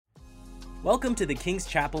Welcome to the King's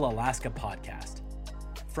Chapel, Alaska podcast.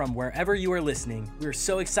 From wherever you are listening, we are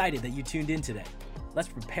so excited that you tuned in today. Let's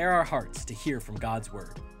prepare our hearts to hear from God's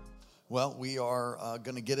word. Well, we are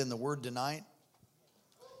going to get in the word tonight,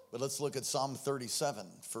 but let's look at Psalm 37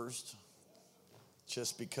 first,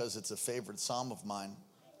 just because it's a favorite psalm of mine.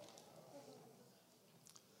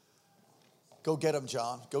 Go get him,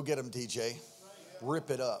 John. Go get him, DJ. Rip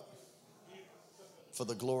it up for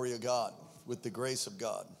the glory of God, with the grace of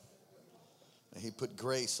God. He put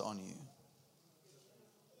grace on you.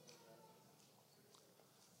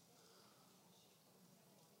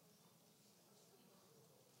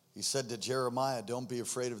 He said to Jeremiah, don't be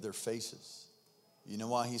afraid of their faces. You know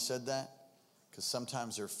why he said that? Because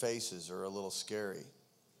sometimes their faces are a little scary.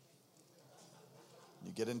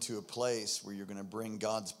 You get into a place where you're going to bring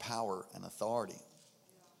God's power and authority,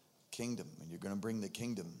 kingdom, and you're going to bring the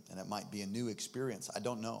kingdom, and it might be a new experience. I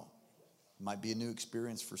don't know. It might be a new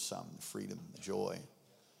experience for some, the freedom, the joy.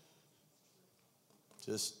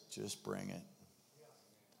 Just bring it.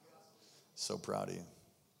 So proud of you.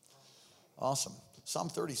 Awesome. Psalm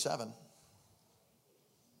 37.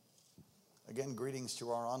 Again, greetings to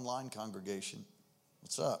our online congregation.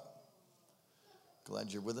 What's up?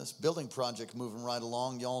 Glad you're with us. Building project moving right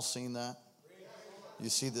along. Y'all seen that? You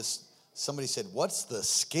see this? Somebody said, what's the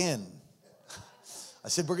skin? I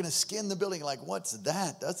said, we're going to skin the building. Like, what's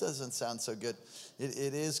that? That doesn't sound so good.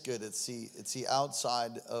 It is good. It's the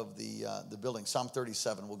outside of the building. Psalm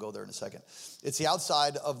 37, we'll go there in a second. It's the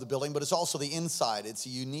outside of the building, but it's also the inside. It's a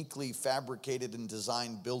uniquely fabricated and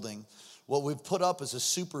designed building. What we've put up is a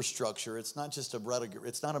superstructure. It's not just a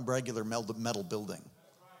regular metal building.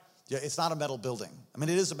 Yeah, it's not a metal building. I mean,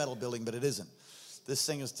 it is a metal building, but it isn't. This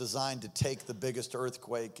thing is designed to take the biggest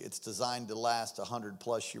earthquake. It's designed to last 100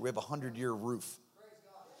 plus years. We have a 100-year roof.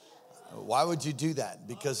 Why would you do that?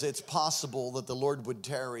 Because it's possible that the Lord would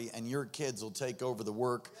tarry and your kids will take over the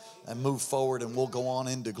work and move forward and we'll go on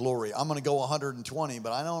into glory. I'm going to go 120,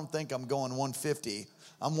 but I don't think I'm going 150.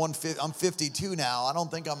 I'm 52 now. I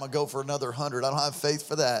don't think I'm going to go for another 100. I don't have faith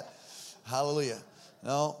for that. Hallelujah.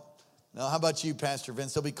 No. How about you, Pastor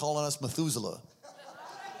Vince? They'll be calling us Methuselah.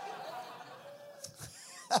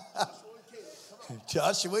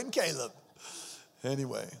 Joshua and Caleb.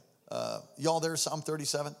 Anyway, y'all there, Psalm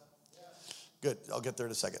 37? Good, I'll get there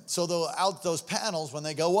in a second. So those panels, when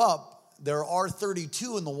they go up, there are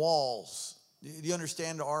 32 in the walls. Do you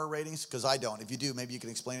understand R ratings? Because I don't. If you do, maybe you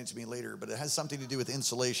can explain it to me later. But it has something to do with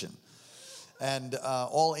insulation. And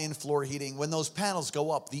all in-floor heating. When those panels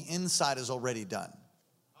go up, the inside is already done.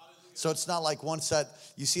 So it's not like once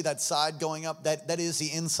you see that side going up, that is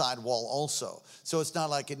the inside wall also. So it's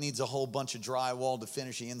not like it needs a whole bunch of drywall to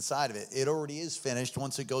finish the inside of it. It already is finished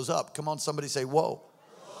once it goes up. Come on, somebody say, whoa.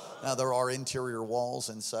 Now, there are interior walls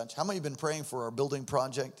and such. How many have been praying for our building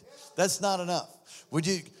project? That's not enough. Would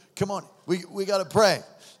you, come on, we got to pray.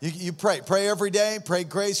 You pray. Pray every day. Pray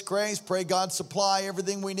grace. Pray God supply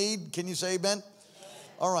everything we need. Can you say amen?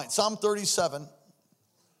 All right, Psalm 37.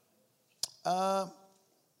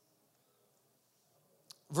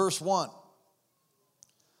 Verse 1.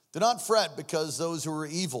 Do not fret because those who are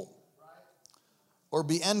evil, or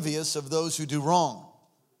be envious of those who do wrong.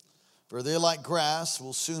 For they like grass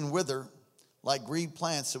will soon wither, like green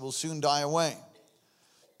plants that will soon die away.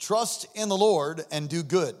 Trust in the Lord and do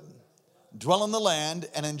good. Dwell in the land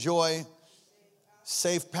and enjoy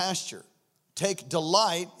safe pasture. Take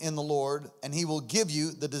delight in the Lord, and he will give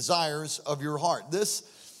you the desires of your heart. This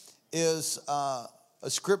is a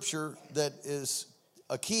scripture that is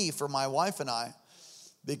a key for my wife and I,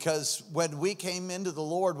 because when we came to the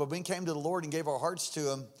Lord and gave our hearts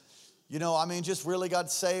to him, you know, I mean, just really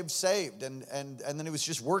got saved. And then he was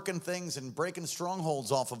just working things and breaking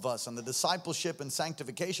strongholds off of us. And the discipleship and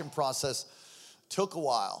sanctification process took a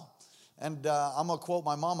while. And I'm going to quote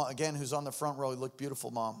my mama again, who's on the front row. You look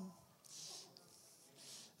beautiful, Mom.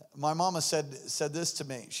 My mama said this to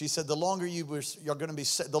me. She said, the longer you're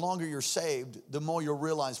saved, the more you'll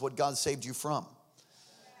realize what God saved you from.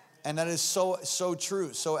 And that is so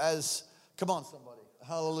true. So come on, somebody.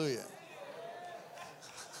 Hallelujah.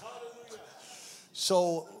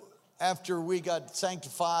 So after we got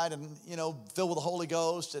sanctified and, filled with the Holy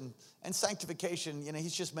Ghost and sanctification,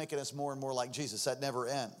 he's just making us more and more like Jesus. That never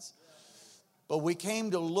ends. But we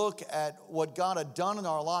came to look at what God had done in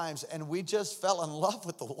our lives, and we just fell in love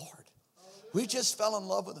with the Lord. We just fell in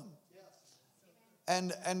love with him.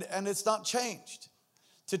 And it's not changed.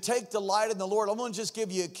 To take delight in the Lord, I'm going to just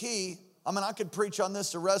give you a key. I mean, I could preach on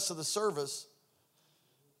this the rest of the service.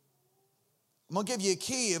 I'm going to give you a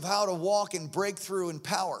key of how to walk in breakthrough and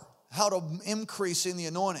power, how to increase in the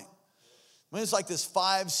anointing. I mean, it's like this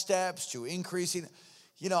 5 steps to increasing.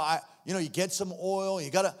 You get some oil.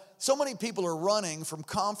 So many people are running from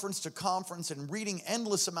conference to conference and reading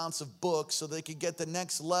endless amounts of books so they could get the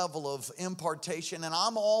next level of impartation. And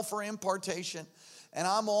I'm all for impartation. And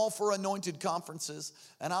I'm all for anointed conferences.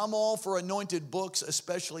 And I'm all for anointed books,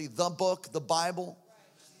 especially the book, the Bible.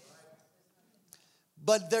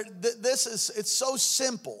 But it's so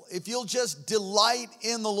simple. If you'll just delight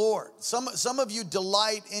in the Lord. Some of you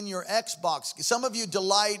delight in your Xbox. Some of you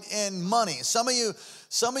delight in money. Some of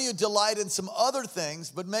you delight in some other things,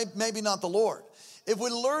 but maybe not the Lord. If we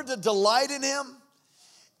learn to delight in Him,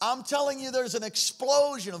 I'm telling you, there's an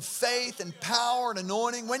explosion of faith and power and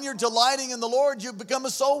anointing. When you're delighting in the Lord, you become a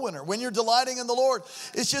soul winner. When you're delighting in the Lord,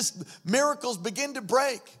 it's just miracles begin to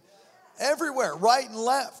break everywhere, right and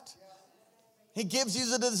left. He gives you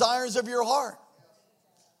the desires of your heart.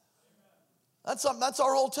 That's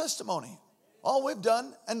our whole testimony. All we've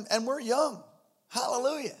done, and we're young.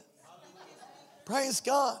 Hallelujah. Praise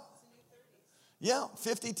God. Yeah,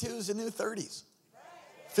 52 is a new 30s.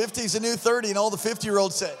 50 is a new 30, and all the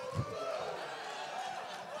 50-year-olds said,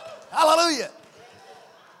 hallelujah.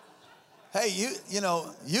 Hey,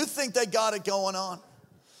 you think they got it going on.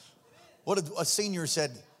 What a senior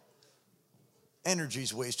said,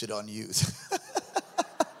 energy's wasted on youth.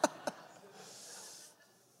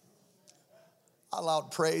 I'll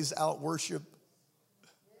out praise, out worship.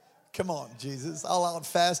 Come on, Jesus. I'll out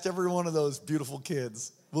fast every one of those beautiful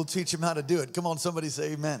kids. We'll teach them how to do it. Come on, somebody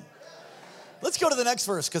say amen. Let's go to the next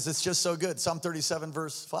verse because it's just so good. Psalm 37,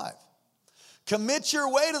 verse 5. Commit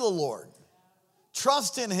your way to the Lord.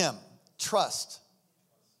 Trust in Him. Trust.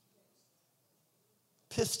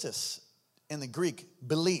 Pistis in the Greek,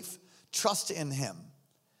 belief. Trust in Him,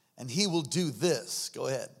 and He will do this. Go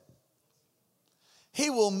ahead.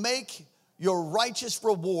 He will make your righteous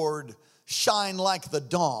reward shine like the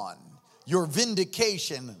dawn, your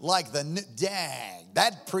vindication like the dang.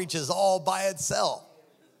 That preaches all by itself.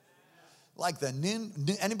 Like the noon.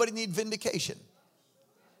 Anybody need vindication?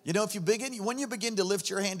 If when you begin to lift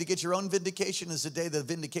your hand to get your own vindication, is the day the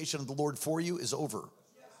vindication of the Lord for you is over.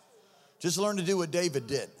 Just learn to do what David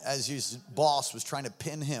did as his boss was trying to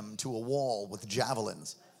pin him to a wall with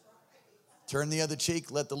javelins. Turn the other cheek,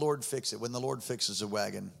 let the Lord fix it. When the Lord fixes a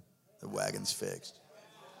wagon, the wagon's fixed.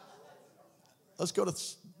 Let's go to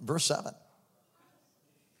verse 7.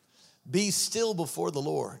 Be still before the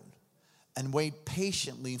Lord and wait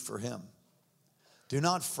patiently for Him. Do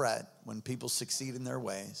not fret when people succeed in their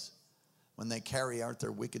ways, when they carry out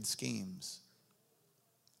their wicked schemes.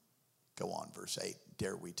 Go on, verse 8.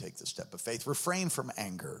 Dare we take the step of faith? Refrain from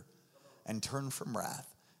anger and turn from wrath,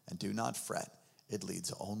 and do not fret. It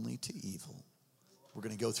leads only to evil. We're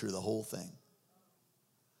going to go through the whole thing.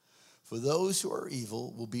 For those who are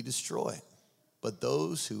evil will be destroyed, but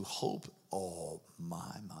those who hope, oh my.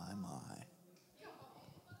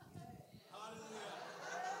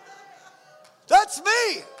 That's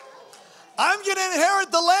me. I'm going to inherit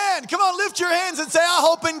the land. Come on, lift your hands and say, I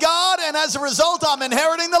hope in God, and as a result, I'm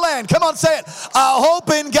inheriting the land. Come on, say it. I hope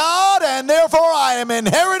in God, and therefore I am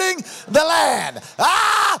inheriting the land.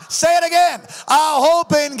 Say it again. I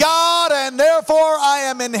hope in God, and therefore I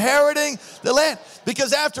am inheriting the land.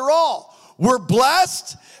 Because after all, we're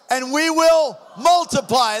blessed, and we will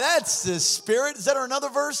multiply. That's the Spirit. Is that another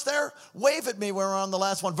verse there? Wave at me when we're on the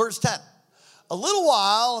last one. Verse 10. A little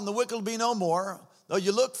while, and the wicked will be no more. Though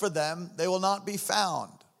you look for them, they will not be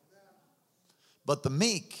found. But the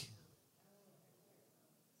meek,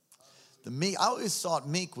 I always thought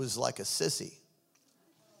meek was like a sissy.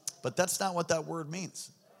 But that's not what that word means.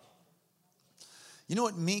 You know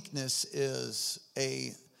what meekness is?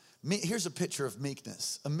 Here's a picture of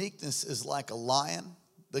meekness. A meekness is like a lion,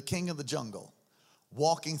 the king of the jungle,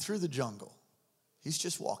 walking through the jungle. He's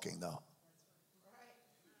just walking, though.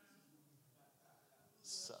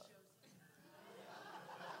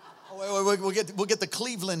 Wait, we'll get the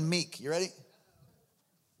Cleveland meek. You ready?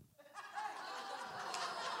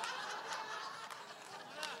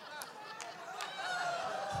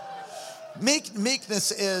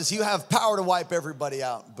 Meekness is you have power to wipe everybody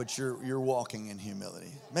out, but you're walking in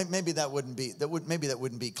humility. Maybe that wouldn't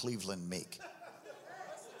be Cleveland meek.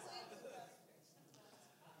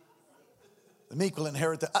 The meek will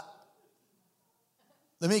inherit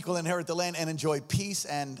the land and enjoy peace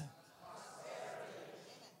and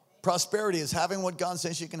prosperity is having what God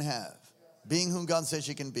says you can have, being whom God says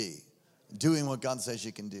you can be, doing what God says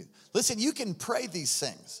you can do. Listen, you can pray these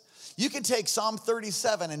things. You can take Psalm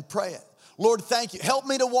 37 and pray it. Lord, thank you. Help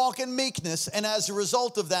me to walk in meekness. And as a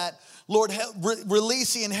result of that, Lord,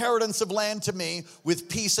 release the inheritance of land to me with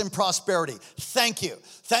peace and prosperity. Thank you.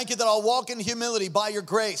 Thank you that I'll walk in humility by your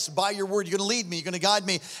grace, by your word. You're going to lead me. You're going to guide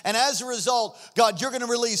me. And as a result, God, you're going to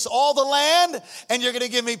release all the land and you're going to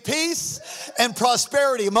give me peace and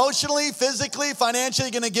prosperity. Emotionally, physically, financially,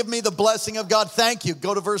 you're going to give me the blessing of God. Thank you.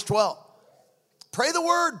 Go to verse 12. Pray the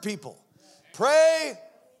word, people. Pray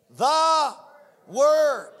the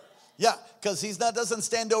word. Yeah, because he doesn't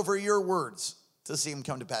stand over your words to see him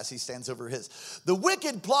come to pass. He stands over his. The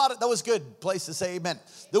wicked plot, that was good place to say amen.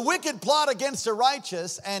 The wicked plot against the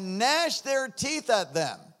righteous and gnash their teeth at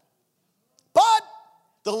them. But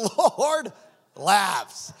the Lord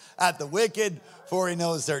laughs at the wicked, for he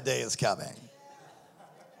knows their day is coming.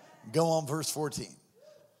 Go on, verse 14.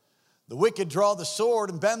 The wicked draw the sword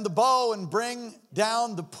and bend the bow and bring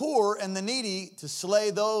down the poor and the needy to slay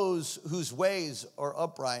those whose ways are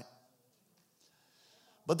upright.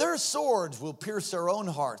 But their swords will pierce their own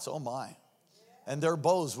hearts, oh my, and their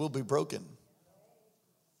bows will be broken.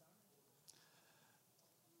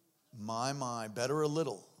 My, better a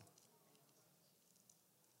little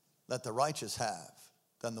that the righteous have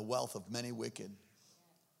than the wealth of many wicked.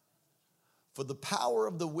 For the power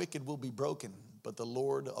of the wicked will be broken, but the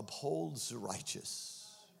Lord upholds the righteous.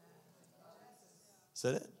 Is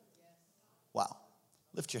that it? Wow.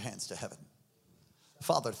 Lift your hands to heaven.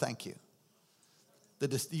 Father, thank you.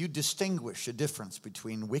 You distinguish a difference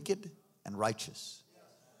between wicked and righteous.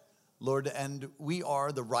 Lord, and we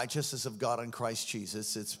are the righteousness of God in Christ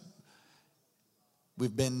Jesus.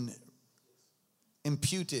 We've been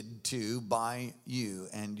imputed to by you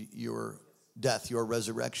and your death, your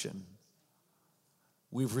resurrection.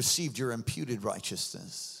 We've received your imputed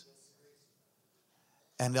righteousness.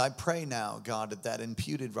 And I pray now, God, that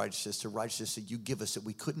imputed righteousness, the righteousness that you give us that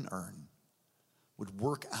we couldn't earn, would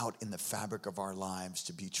work out in the fabric of our lives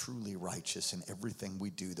to be truly righteous in everything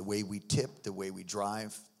we do. The way we tip, the way we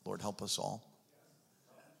drive. Lord, help us all.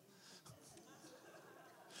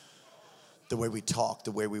 The way we talk,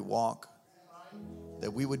 the way we walk.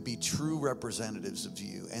 That we would be true representatives of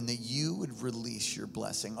you and that you would release your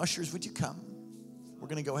blessing. Ushers, would you come? We're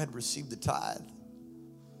going to go ahead and receive the tithe.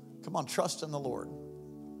 Come on, trust in the Lord.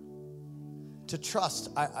 To trust,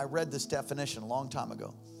 I read this definition a long time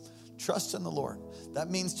ago. Trust in the Lord. That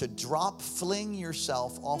means to fling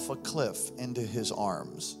yourself off a cliff into his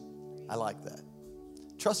arms. I like that.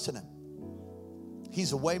 Trust in him.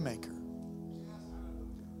 He's a way maker.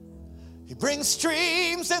 He brings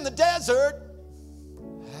streams in the desert.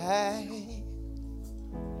 Hey.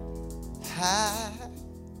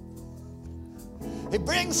 He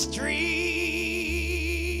brings streams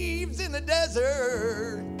in the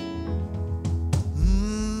desert.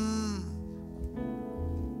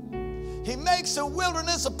 He makes a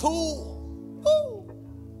wilderness a pool. Woo.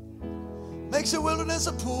 Makes a wilderness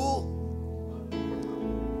a pool.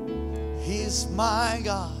 He's my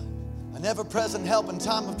God, an ever-present help in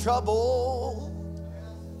time of trouble.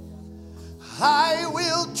 I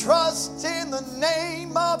will trust in the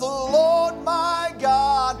name of the Lord my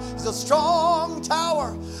God. He's a strong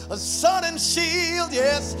tower, a sun and shield.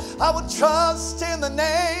 Yes, I will trust in the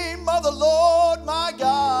name of the Lord my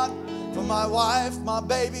God. For my wife, my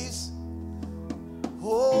babies.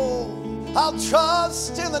 Oh, I'll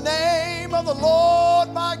trust in the name of the Lord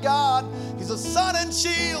my God. He's a sun and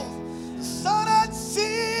shield. Sun and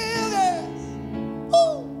shield, yes.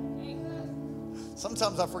 Oh.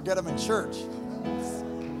 Sometimes I forget them in church.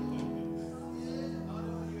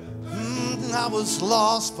 I was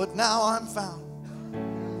lost, but now I'm found.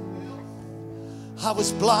 I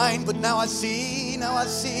was blind, but now I see. Now I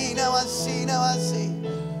see, now I see, now I see.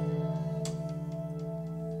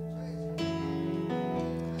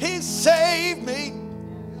 He saved me.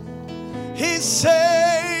 He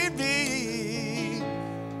saved me.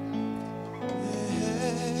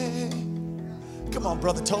 Yeah. Come on,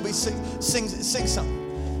 Brother Toby, sing something.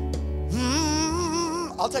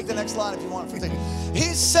 I'll take the next line if you want.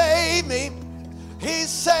 He saved me. He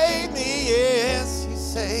saved me. Yes, he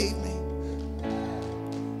saved me.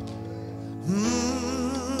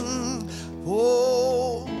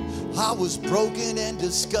 Oh, I was broken and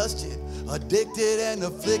disgusted, addicted and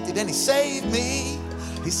afflicted, and he saved me.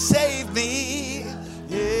 He saved me.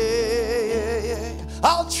 Yeah.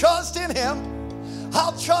 I'll trust in him.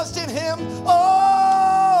 I'll trust in him.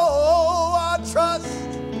 Oh, I trust.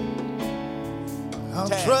 I'll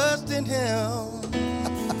trust in him.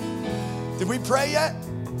 Did we pray yet?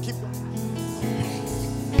 Keep.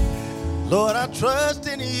 Lord, I trust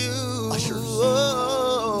in you. Ushers.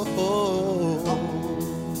 Oh, oh, oh.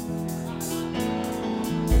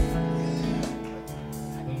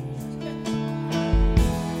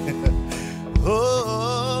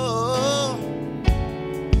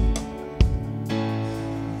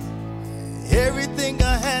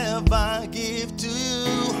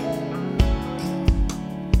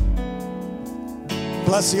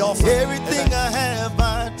 Bless the offering. Everything Amen. I have,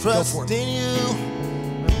 I for trust it. in you.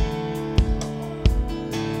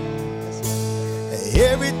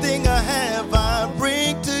 Everything I have, I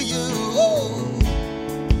bring to you.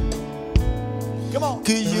 Come on.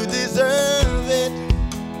 'Cause you deserve it.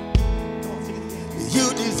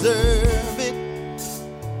 You deserve it.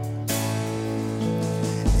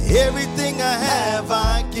 Everything I have,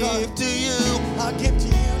 I give to you. I give to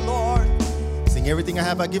you, Lord. Sing, everything I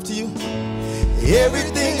have, I give to you.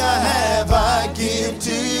 Everything I have, I give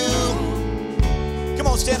to you. Come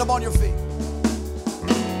on, stand up on your feet.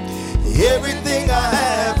 Everything I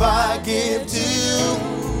have, I give to you.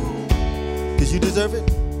 'Cause you deserve it.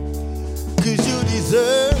 'Cause you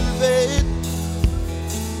deserve it.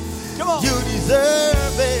 Come on. You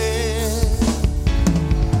deserve it.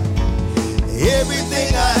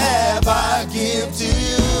 Everything I have, I give to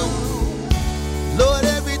you. Lord,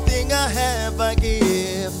 everything I have, I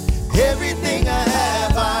give. Everything I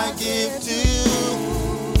have, I give to you.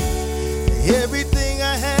 Everything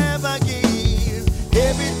I have, I give.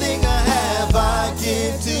 Everything I have, I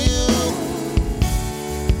give to you.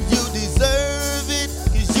 You deserve it,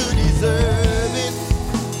 'cause you deserve it.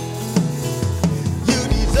 You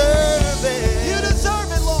deserve it. You deserve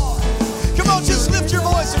it, Lord. Come on, just lift your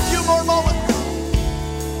voice a few more moments.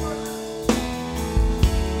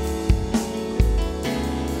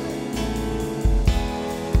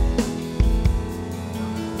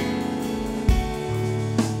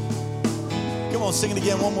 Come on, sing it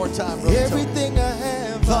again one more time, brother. Everything I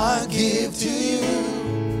have, I give to you.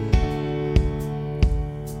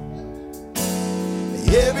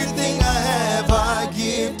 Everything I have, I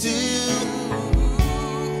give to you.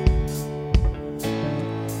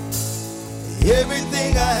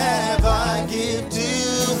 Everything I have, I give to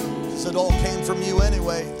you. So it all came from you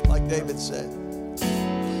anyway, like David said.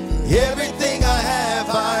 Everything I have,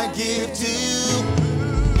 I give to you.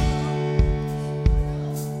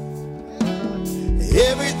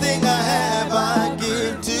 Everything I have, I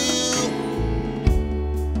give to you.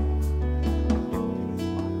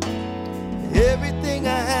 Everything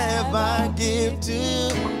I have, I give to you.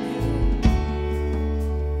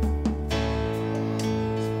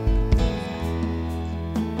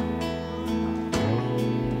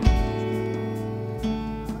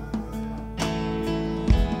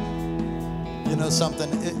 You know something?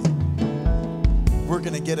 We're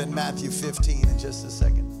going to get in Matthew 15 in just a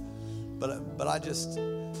second. But I just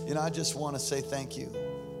want to say thank you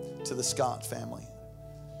to the Scott family.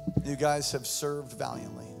 You guys have served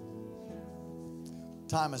valiantly.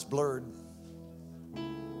 Time has blurred.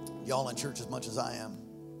 Y'all in church as much as I am.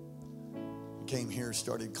 Came here,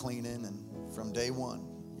 started cleaning, and from day one,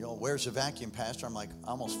 y'all, where's the vacuum, Pastor? I'm like,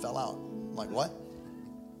 I almost fell out. I'm like, what?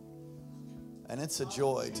 And it's a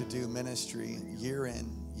joy to do ministry year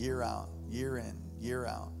in, year out, year in, year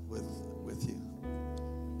out with you.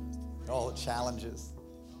 All the challenges,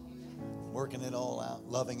 working it all out,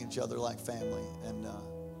 loving each other like family. And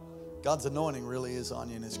God's anointing really is on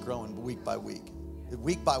you, and it's growing week by week.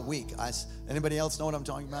 Week by week. Anybody else know what I'm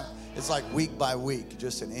talking about? It's like week by week,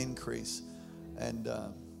 just an increase. And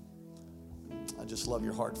I just love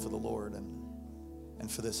your heart for the Lord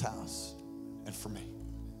and for this house and for me.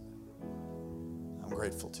 I'm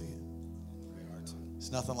grateful to you.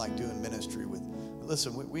 It's nothing like doing ministry with,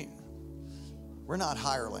 listen, we're not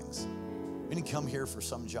hirelings. We didn't come here for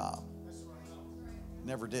some job.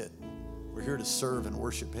 Never did. We're here to serve and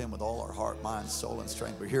worship Him with all our heart, mind, soul, and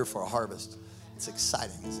strength. We're here for a harvest. It's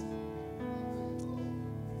exciting, isn't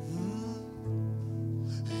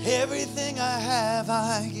it? Everything I have,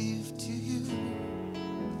 I give to you.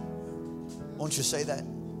 Won't you say that?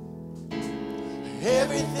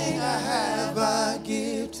 Everything I have, I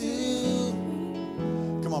give to you.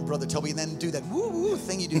 Come on, brother Toby, and then do that woo-woo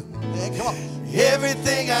thing you do. Yeah, come on.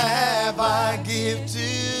 Everything I have, I give to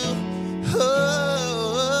you. Oh,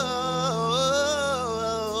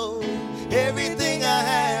 everything I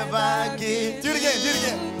have, I give. Do it again, do it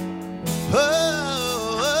again. Come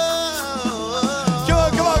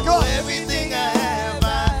on, come on. Everything I have,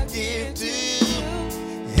 I give to you.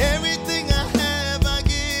 Everything I have, I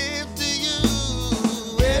give to you.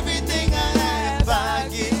 Everything I have, I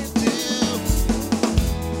give to you.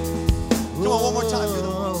 Come on, one more time. Do the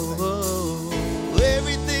whole thing.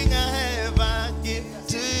 Everything I have, I give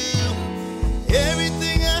to you.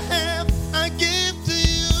 Everything I have, I give to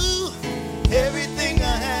you. Everything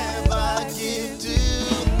I have, I give to you.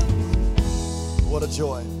 What a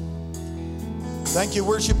joy. Thank you,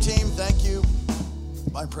 worship team. Thank you,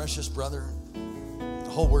 my precious brother. The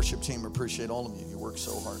whole worship team, appreciate all of you. You work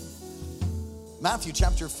so hard. Matthew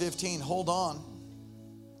chapter 15, hold on.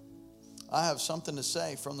 I have something to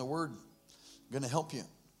say from the Word. going to help you.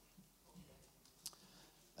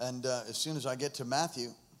 And as soon as I get to Matthew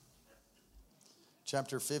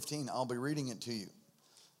chapter 15, I'll be reading it to you.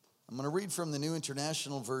 I'm going to read from the New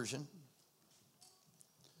International Version,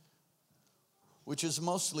 which is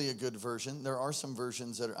mostly a good version. There are some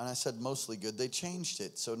versions that are, and I said mostly good, they changed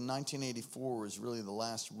it. So 1984 was really the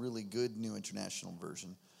last really good New International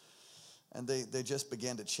Version. And they just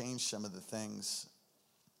began to change some of the things,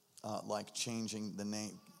 like changing the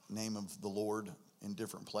name of the Lord in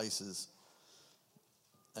different places.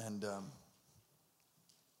 And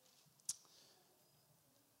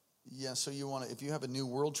yeah, so you want to, if you have a New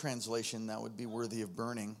World Translation, that would be worthy of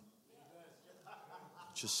burning.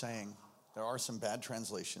 Just saying, there are some bad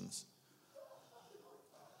translations.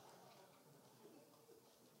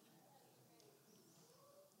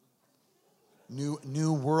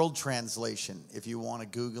 New World Translation, if you want to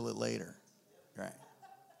Google it later. Right.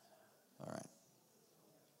 All right.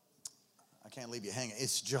 I can't leave you hanging.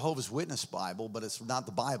 It's Jehovah's Witness Bible, but it's not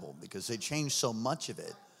the Bible because they changed so much of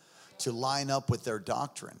it to line up with their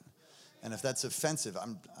doctrine. And if that's offensive,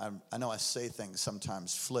 I know I say things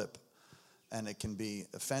sometimes flip, and it can be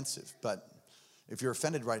offensive. But if you're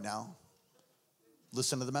offended right now,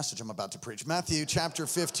 listen to the message I'm about to preach. Matthew chapter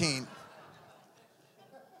 15,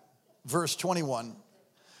 verse 21.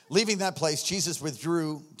 Leaving that place, Jesus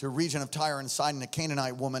withdrew to a region of Tyre and Sidon. A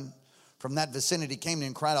Canaanite woman from that vicinity came to him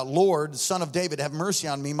and cried out, "Lord, Son of David, have mercy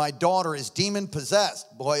on me. My daughter is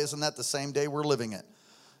demon-possessed." Boy, isn't that the same day we're living it?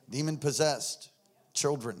 Demon-possessed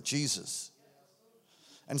children, Jesus.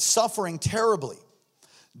 And suffering terribly.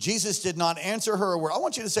 Jesus did not answer her a word. I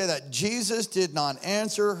want you to say that. Jesus did not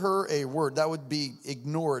answer her a word. That would be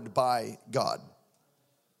ignored by God.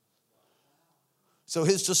 So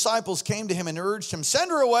his disciples came to him and urged him,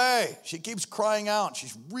 "Send her away. She keeps crying out.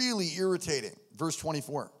 She's really irritating." Verse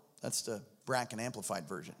 24. That's the Bracken Amplified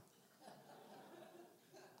version.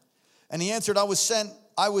 And he answered, I was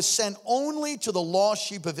sent only to the lost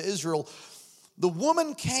sheep of Israel. The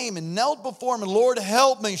woman came and knelt before him, and "Lord,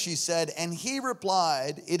 help me," she said. And he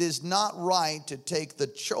replied, "It is not right to take the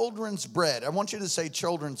children's bread." I want you to say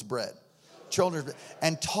children's bread. Children's bread.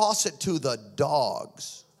 "And toss it to the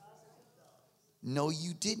dogs." No,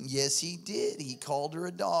 you didn't. Yes, he did. He called her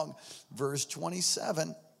a dog. Verse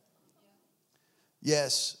 27.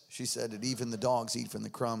 "Yes," she said, "and even the dogs eat from the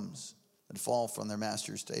crumbs that fall from their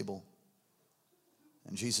master's table."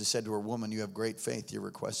 And Jesus said to her, "Woman, you have great faith. Your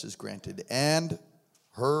request is granted." And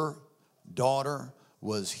her daughter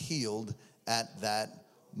was healed at that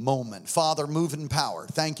moment. Father, move in power.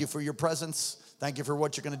 Thank you for your presence. Thank you for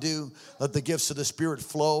what you're going to do. Let the gifts of the Spirit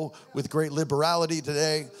flow with great liberality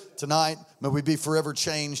tonight. May we be forever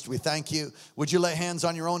changed. We thank you. Would you lay hands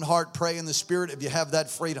on your own heart, pray in the Spirit if you have that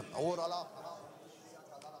freedom.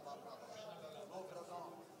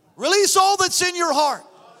 Release all that's in your heart.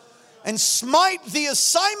 And smite the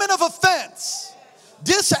assignment of offense.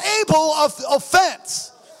 Disable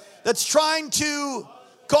offense that's trying to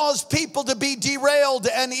cause people to be derailed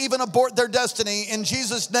and even abort their destiny. In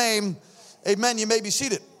Jesus' name, amen. You may be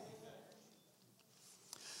seated.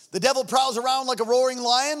 The devil prowls around like a roaring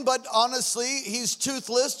lion, but honestly, he's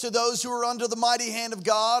toothless to those who are under the mighty hand of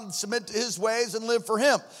God, submit to his ways and live for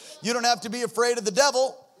him. You don't have to be afraid of the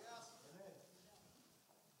devil.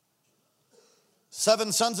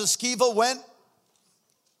 7 sons of Sceva went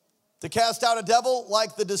to cast out a devil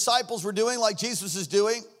like the disciples were doing, like Jesus is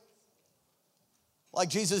doing, like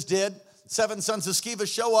Jesus did. 7 sons of Sceva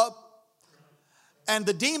show up, and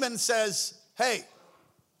the demon says, "Hey,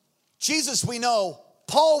 Jesus we know,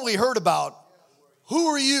 Paul we heard about, who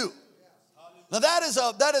are you?" Now that is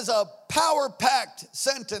a power-packed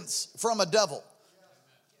sentence from a devil.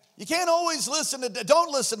 You can't always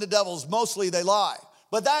don't listen to devils, mostly they lie.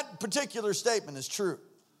 But that particular statement is true.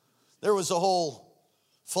 There was a whole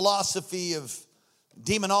philosophy of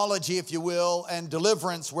demonology, if you will, and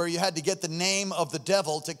deliverance where you had to get the name of the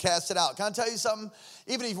devil to cast it out. Can I tell you something?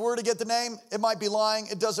 Even if you were to get the name, it might be lying.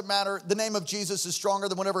 It doesn't matter. The name of Jesus is stronger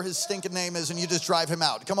than whatever his stinking name is, and you just drive him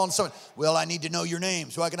out. Come on, someone. "Well, I need to know your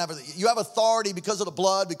name so I can have it." You have authority because of the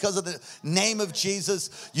blood, because of the name of Jesus.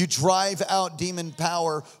 You drive out demon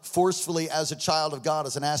power forcefully as a child of God,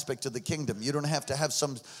 as an aspect of the kingdom. You don't have to have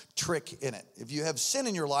some trick in it. If you have sin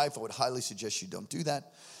in your life, I would highly suggest you don't do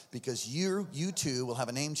that, because you too will have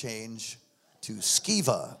a name change to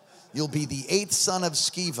Sceva. You'll be the 8th son of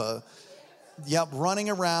Sceva. Yep, running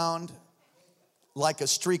around like a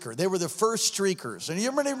streaker. They were the first streakers. And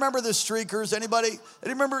you remember the streakers? Anybody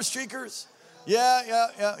remember streakers?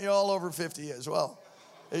 Yeah. You're all over 50 as well.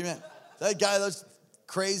 Amen. That guy, those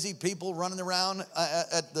crazy people running around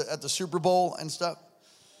at the Super Bowl and stuff.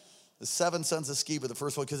 The 7 sons of Sceva, the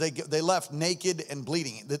first one, because they left naked and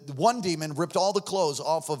bleeding. The one demon ripped all the clothes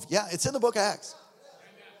off of, yeah, it's in the book of Acts.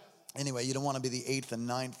 Anyway, you don't want to be the 8th and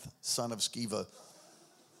 9th son of Sceva.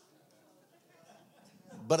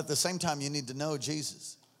 But at the same time, you need to know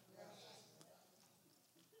Jesus.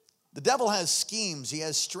 The devil has schemes. He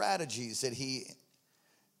has strategies that he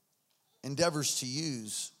endeavors to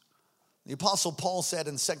use. The Apostle Paul said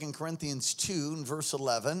in 2 Corinthians 2, in verse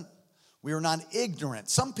 11, we are not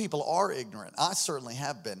ignorant. Some people are ignorant. I certainly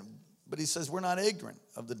have been. But he says we're not ignorant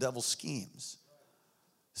of the devil's schemes.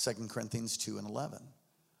 2 Corinthians 2 and 11.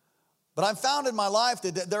 But I've found in my life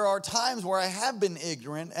that there are times where I have been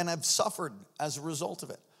ignorant and I've suffered as a result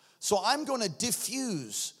of it. So I'm going to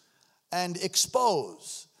diffuse and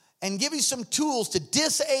expose and give you some tools to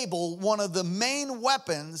disable one of the main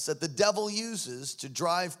weapons that the devil uses to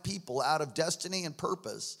drive people out of destiny and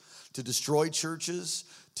purpose, to destroy churches,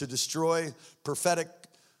 to destroy prophetic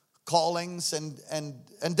callings and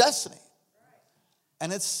destiny.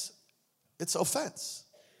 And it's offense.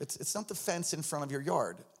 It's not the fence in front of your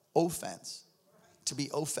yard. Offense. To be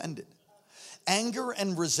offended. Anger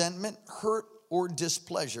and resentment, hurt or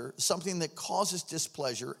displeasure, something that causes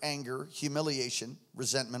displeasure, anger, humiliation,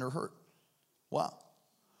 resentment, or hurt. Wow.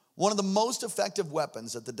 One of the most effective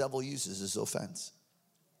weapons that the devil uses is offense.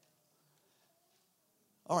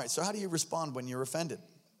 All right, so how do you respond when you're offended?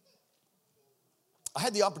 I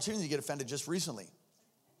had the opportunity to get offended just recently.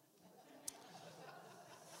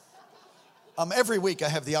 Every week I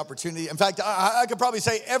have the opportunity. In fact, I could probably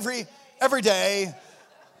say every day.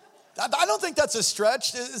 I don't think that's a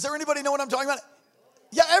stretch. Is there anybody know what I'm talking about?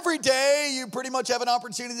 Yeah, every day you pretty much have an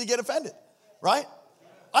opportunity to get offended, right?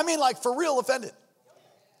 I mean, like for real offended.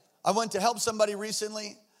 I went to help somebody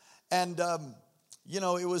recently, and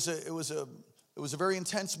it was a very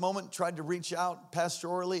intense moment. Tried to reach out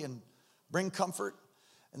pastorally and bring comfort,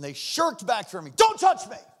 and they shirked back from me. Don't touch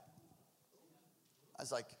me. I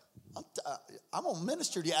was like, I'm gonna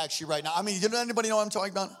minister to you actually right now. I mean, does anybody know what I'm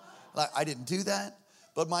talking about? Like, I didn't do that.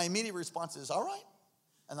 But my immediate response is, all right.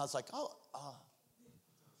 And I was like,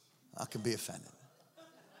 I can be offended.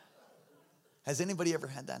 Has anybody ever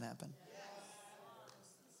had that happen?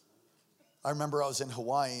 I remember I was in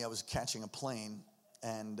Hawaii. I was catching a plane.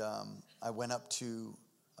 And I went up to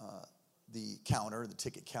the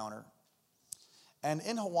ticket counter. And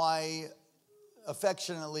in Hawaii,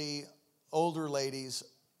 affectionately, older ladies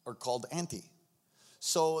are called auntie.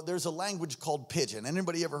 So there's a language called Pidgin.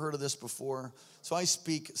 Anybody ever heard of this before? So I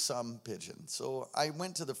speak some Pidgin. So I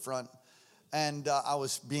went to the front, and I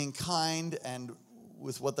was being kind and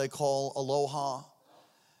with what they call aloha.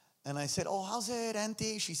 And I said, oh, how's it,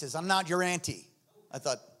 auntie? She says, I'm not your auntie. I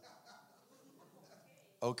thought,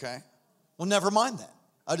 okay. Well, never mind that.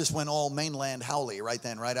 I just went all mainland howly right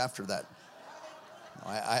after that.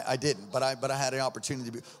 I didn't, but I had an opportunity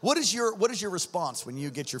to be. What is your response when you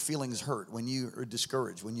get your feelings hurt, when you are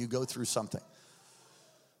discouraged, when you go through something?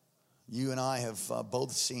 You and I have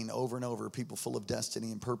both seen over and over people full of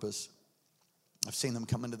destiny and purpose. I've seen them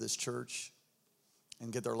come into this church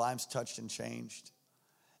and get their lives touched and changed.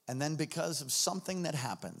 And then because of something that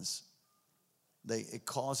happens, it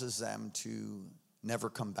causes them to never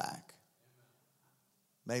come back.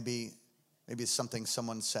 Maybe it's something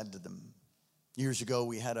someone said to them. Years ago,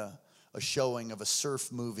 we had a showing of a surf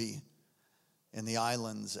movie in the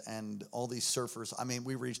islands, and all these surfers,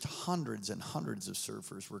 we reached hundreds and hundreds of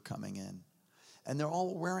surfers were coming in, and they're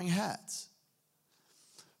all wearing hats.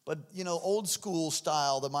 But, old school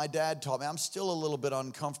style that my dad taught me, I'm still a little bit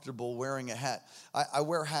uncomfortable wearing a hat. I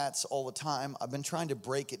wear hats all the time. I've been trying to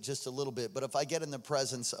break it just a little bit, but if I get in the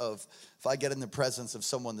presence of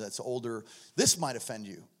someone that's older, this might offend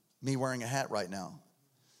you, me wearing a hat right now.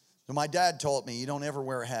 My dad taught me you don't ever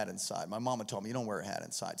wear a hat inside. My mama told me you don't wear a hat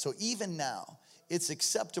inside. So even now, it's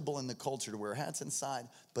acceptable in the culture to wear hats inside.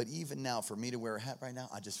 But even now, for me to wear a hat right now,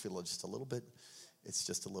 I just feel it's just a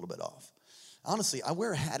little bit off. Honestly, I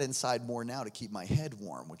wear a hat inside more now to keep my head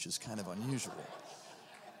warm, which is kind of unusual.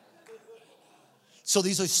 So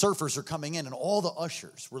these surfers are coming in, and all the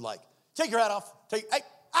ushers were like, take your hat off. Take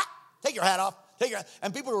your hat off.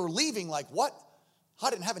 And people were leaving like, what? I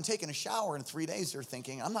haven't taken a shower in 3 days. They're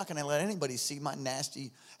thinking, I'm not going to let anybody see my nasty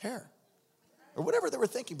hair. Or whatever they were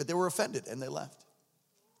thinking, but they were offended and they left.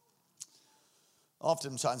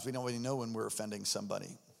 Oftentimes we don't really know when we're offending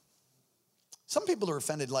somebody. Some people are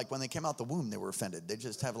offended like when they came out the womb, they were offended. They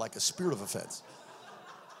just have like a spirit of offense.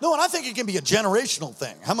 No, and I think it can be a generational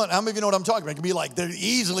thing. How many of you know what I'm talking about? It can be like they're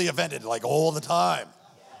easily offended like all the time.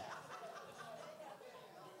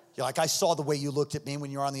 You're like, I saw the way you looked at me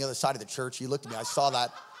when you were on the other side of the church. You looked at me. I saw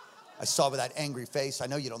with that angry face. I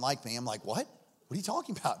know you don't like me. I'm like, what? What are you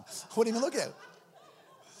talking about? What are you even looking at?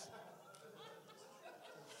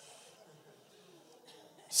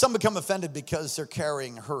 Some become offended because they're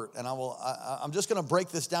carrying hurt. And I'm just going to break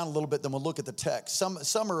this down a little bit, then we'll look at the text.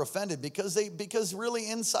 Some are offended because really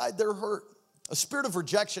inside they're hurt. A spirit of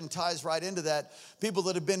rejection ties right into that. People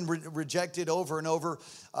that have been rejected over and over.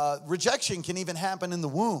 Rejection can even happen in the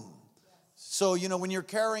womb. So, when you're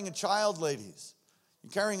carrying a child, ladies,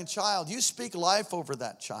 you're carrying a child, you speak life over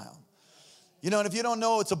that child. And if you don't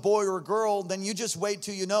know it's a boy or a girl, then you just wait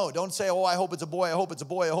till you know. Don't say, oh, I hope it's a boy, I hope it's a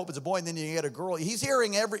boy, I hope it's a boy, and then you get a girl. He's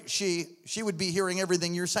hearing she would be hearing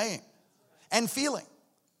everything you're saying and feeling.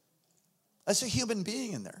 That's a human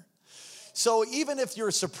being in there. So even if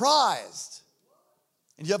you're surprised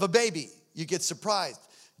and you have a baby, you get surprised,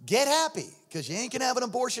 get happy because you ain't going to have an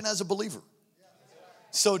abortion as a believer.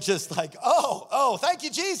 So just like, oh, thank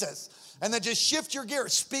you, Jesus. And then just shift your gear,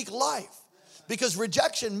 speak life. Because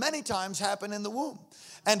rejection many times happen in the womb.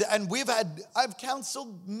 And I've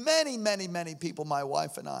counseled many people, my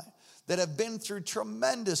wife and I, that have been through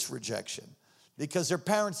tremendous rejection because their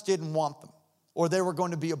parents didn't want them or they were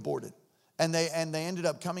going to be aborted. And they ended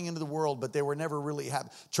up coming into the world, but they were never really happy.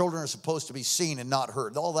 Children are supposed to be seen and not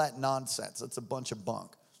heard. All that nonsense. That's a bunch of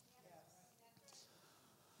bunk.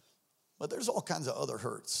 But there's all kinds of other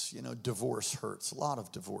hurts. Divorce hurts. A lot of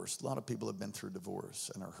divorce. A lot of people have been through divorce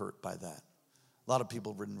and are hurt by that. A lot of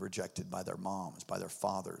people have been rejected by their moms, by their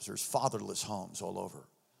fathers. There's fatherless homes all over.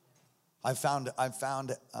 I've found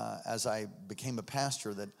as I became a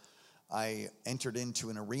pastor that I entered into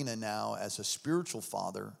an arena now as a spiritual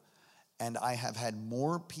father, and I have had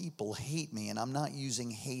more people hate me, and I'm not using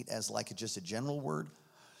hate as like just a general word.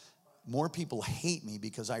 More people hate me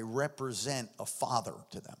because I represent a father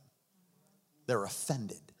to them. They're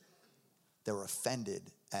offended. They're offended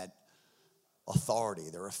at authority.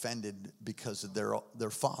 They're offended because of their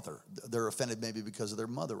father. They're offended maybe because of their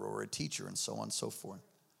mother or a teacher and so on and so forth.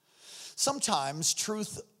 Sometimes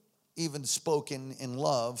truth, even spoken in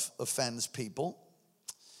love, offends people.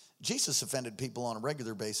 Jesus offended people on a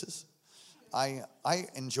regular basis. I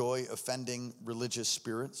enjoy offending religious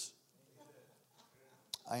spirits.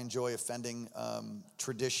 I enjoy offending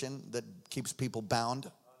tradition that keeps people bound.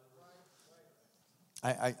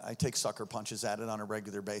 I take sucker punches at it on a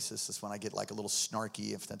regular basis. That's when I get like a little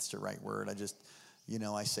snarky, if that's the right word.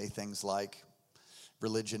 I say things like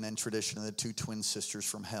religion and tradition are the two twin sisters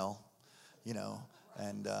from hell,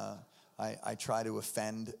 and I try to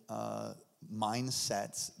offend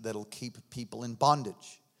mindsets that'll keep people in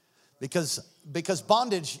bondage. Because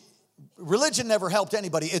bondage, religion never helped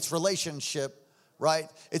anybody. It's relationship, right?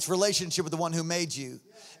 It's relationship with the one who made you.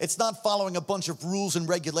 It's not following a bunch of rules and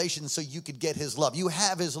regulations so you could get his love. You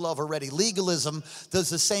have his love already. Legalism does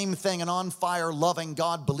the same thing an on-fire, loving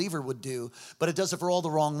God believer would do, but it does it for all the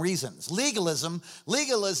wrong reasons. Legalism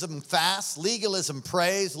fasts, legalism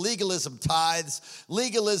prays, legalism tithes,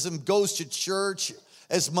 legalism goes to church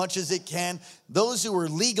as much as it can. Those who are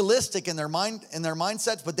legalistic in their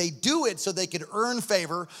mindsets, but they do it so they could earn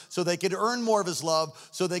favor, so they could earn more of his love,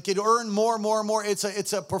 so they could earn more.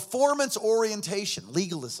 It's a performance orientation,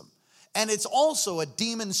 legalism. And it's also a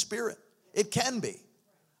demon spirit. It can be.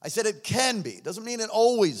 I said it can be. Doesn't mean it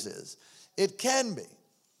always is. It can be.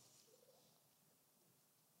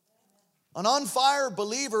 An on-fire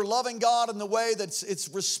believer loving God in the way that it's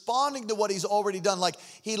responding to what he's already done. Like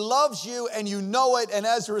he loves you and you know it, and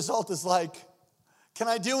as a result it's like, can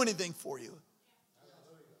I do anything for you?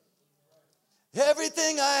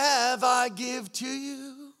 Everything I have I give to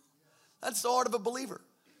you. That's the heart of a believer.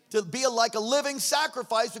 To be like a living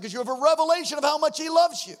sacrifice because you have a revelation of how much he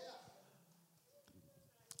loves you.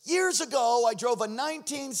 Years ago, I drove a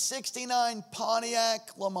 1969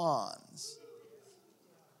 Pontiac Le Mans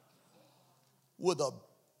with a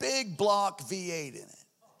big block V8 in it.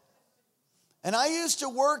 And I used to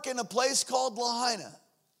work in a place called Lahaina.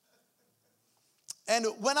 And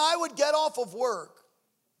when I would get off of work,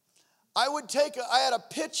 I had a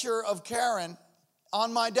picture of Karen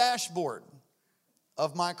on my dashboard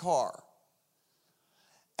of my car.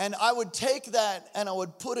 And I would take that and I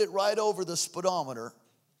would put it right over the speedometer.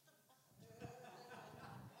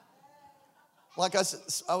 Like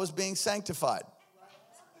I was being sanctified.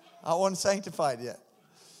 I wasn't sanctified yet.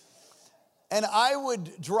 And I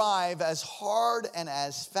would drive as hard and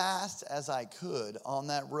as fast as I could on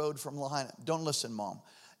that road from Lahaina. Don't listen, Mom.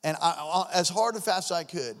 And as hard and fast as I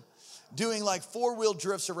could, doing like four-wheel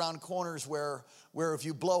drifts around corners where if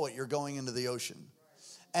you blow it, you're going into the ocean.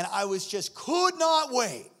 And I could not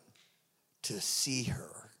wait to see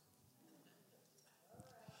her.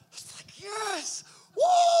 It's like, yes,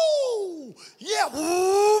 woo, yeah,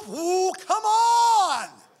 woo, woo, come on.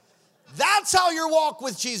 That's how your walk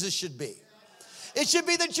with Jesus should be. It should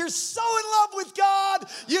be that you're so in love with God,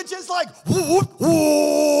 you're just like, woo, woo,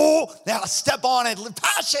 woo. Now step on it,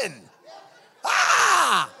 passion.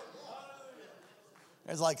 Ah!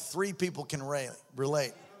 There's like 3 people can relate.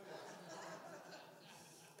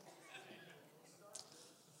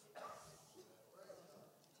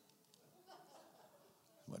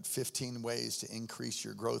 What 15 ways to increase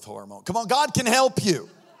your growth hormone? Come on, God can help you.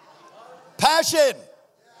 Passion.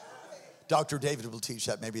 Dr. David will teach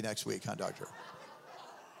that maybe next week, huh, Doctor?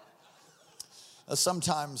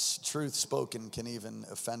 Sometimes truth spoken can even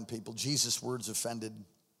offend people. Jesus' words offended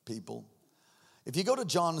people. If you go to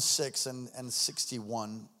John 6 and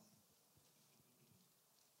 61,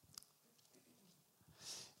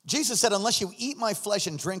 Jesus said, unless you eat my flesh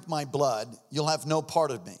and drink my blood, you'll have no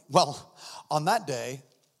part of me. Well, on that day,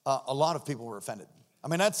 a lot of people were offended. I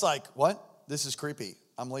mean, that's like, what? This is creepy.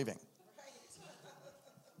 I'm leaving.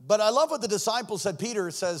 But I love what the disciples said. Peter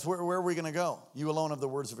says, where are we going to go? You alone have the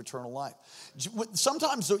words of eternal life.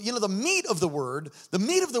 Sometimes, the meat of the word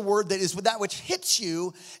that is that which hits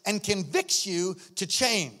you and convicts you to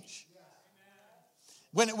change.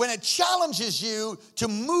 When it challenges you to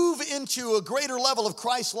move into a greater level of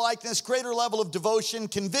Christ-likeness, greater level of devotion,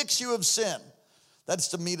 convicts you of sin. That's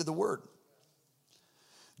the meat of the word.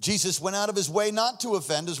 Jesus went out of his way not to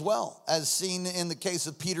offend as well, as seen in the case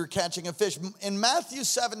of Peter catching a fish. In Matthew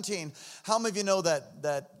 17, how many of you know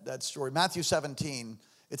that story? Matthew 17,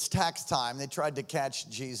 it's tax time. They tried to catch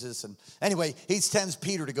Jesus. And anyway, he sends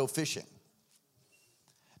Peter to go fishing.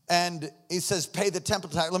 And he says, pay the temple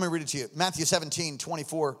tax. Let me read it to you. Matthew 17,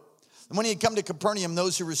 24. And when he had come to Capernaum,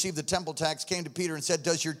 those who received the temple tax came to Peter and said,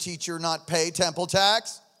 does your teacher not pay temple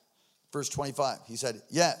tax? Verse 25, he said,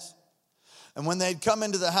 yes. And when they had come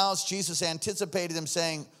into the house, Jesus anticipated them,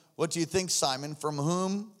 saying, what do you think, Simon? From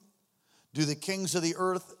whom do the kings of the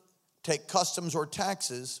earth take customs or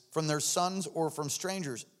taxes, from their sons or from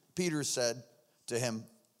strangers? Peter said to him,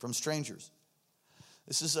 from strangers.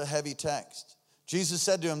 This is a heavy text. Jesus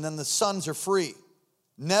said to him, then the sons are free.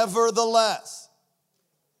 Nevertheless,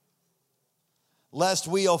 lest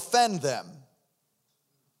we offend them,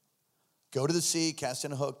 go to the sea, cast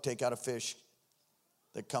in a hook, take out a fish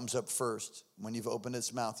that comes up first. When you've opened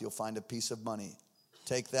its mouth, you'll find a piece of money.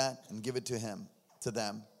 Take that and give it to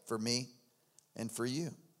them, for me and for you.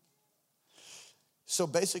 So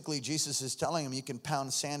basically, Jesus is telling him, you can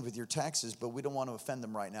pound sand with your taxes, but we don't want to offend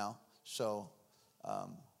them right now. So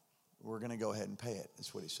we're going to go ahead and pay it,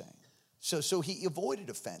 is what he's saying. So he avoided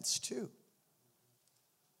offense too.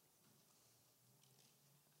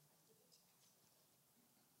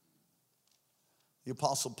 The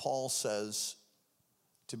Apostle Paul says,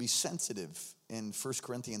 to be sensitive in 1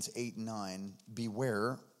 Corinthians 8 and 9,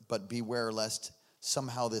 beware lest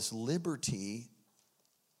somehow this liberty,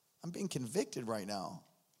 I'm being convicted right now.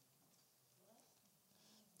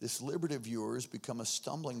 This liberty of yours become a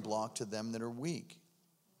stumbling block to them that are weak.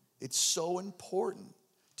 It's so important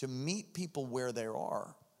to meet people where they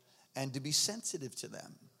are and to be sensitive to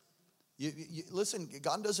them. Listen,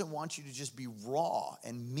 God doesn't want you to just be raw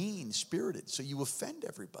and mean-spirited so you offend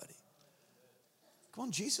everybody. Come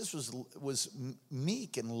on, Jesus was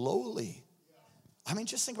meek and lowly. I mean,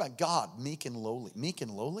 just think about God, meek and lowly. Meek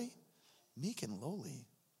and lowly? Meek and lowly.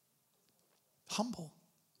 Humble.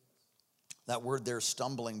 That word there,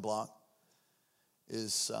 stumbling block,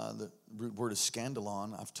 is the root word is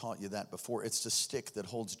scandalon. I've taught you that before. It's the stick that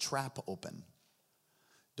holds a trap open.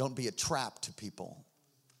 Don't be a trap to people.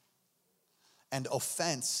 And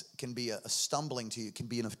offense can be a stumbling to you, can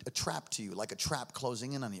be a trap to you, like a trap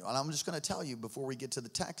closing in on you. And I'm just going to tell you before we get to the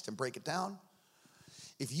text and break it down,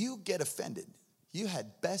 if you get offended, you had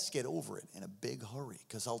best get over it in a big hurry,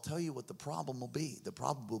 because I'll tell you what the problem will be. The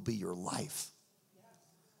problem will be your life,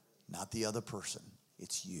 not the other person.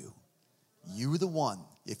 It's you. You're the one.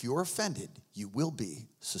 If you're offended, you will be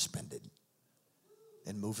suspended.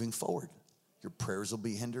 And moving forward, your prayers will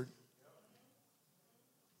be hindered.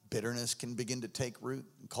 Bitterness can begin to take root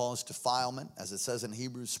and cause defilement. As it says in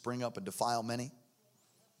Hebrews, spring up and defile many.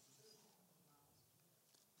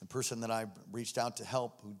 The person that I reached out to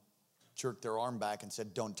help, who jerked their arm back and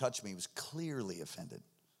said, don't touch me, was clearly offended.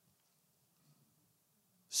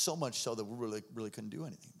 So much so that we really couldn't do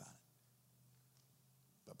anything about it.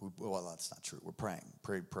 But well, that's not true. We're praying.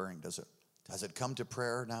 Praying does it come to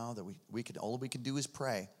prayer now that all we can do is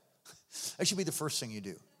pray? That should be the first thing you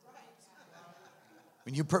do.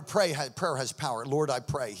 When you pray, prayer has power. Lord, I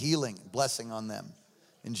pray healing, blessing on them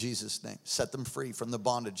in Jesus' name. Set them free from the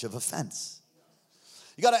bondage of offense.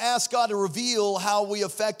 You got to ask God to reveal how we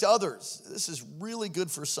affect others. This is really good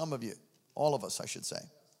for some of you, all of us, I should say.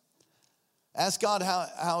 Ask God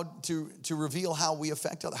how to reveal how we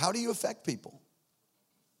affect others. How do you affect people?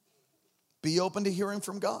 Be open to hearing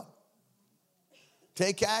from God.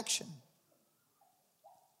 Take action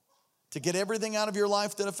to get everything out of your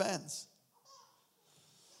life that offends.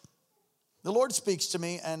 The Lord speaks to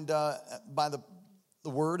me and by the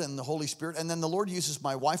Word and the Holy Spirit, and then the Lord uses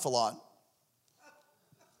my wife a lot,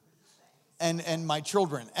 and my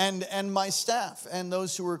children, and my staff, and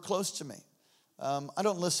those who are close to me. I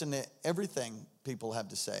don't listen to everything people have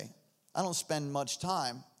to say. I don't spend much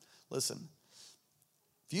time. Listen,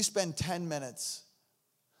 if you spend 10 minutes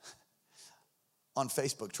on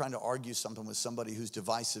Facebook trying to argue something with somebody who's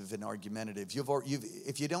divisive and argumentative,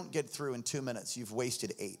 if you don't get through in 2 minutes, you've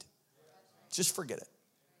wasted 8. Just forget it.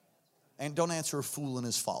 And don't answer a fool in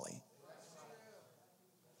his folly.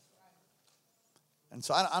 And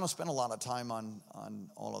so I don't spend a lot of time on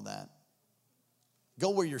all of that.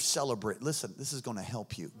 Go where you're celebrated. Listen, this is going to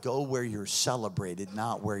help you. Go where you're celebrated,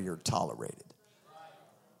 not where you're tolerated.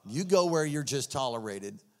 You go where you're just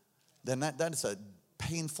tolerated, then that is a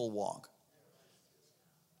painful walk.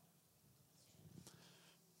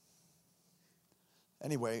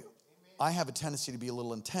 Anyway, I have a tendency to be a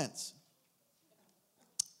little intense.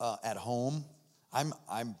 At home, I'm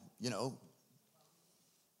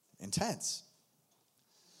intense.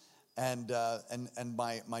 And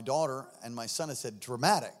my daughter and my son have said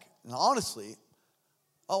dramatic. And honestly,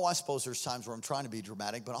 I suppose there's times where I'm trying to be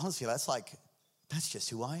dramatic, but honestly, that's just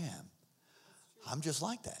who I am. I'm just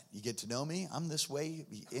like that. You get to know me. I'm this way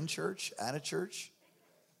in church, out of church.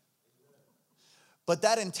 But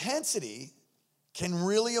that intensity can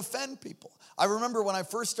really offend people. I remember when I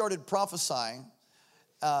first started prophesying,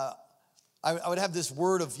 I would have this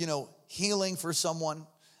word of, healing for someone.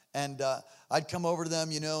 And I'd come over to them,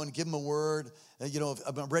 and give them a word.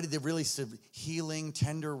 I'm ready to release a healing,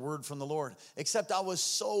 tender word from the Lord. Except I was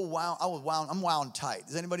so wound. I'm wound tight.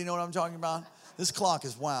 Does anybody know what I'm talking about? This clock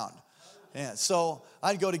is wound. Yeah, so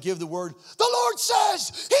I'd go to give the word. The Lord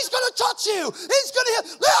says He's going to touch you. He's going to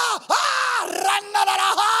heal.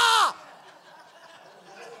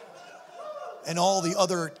 And all the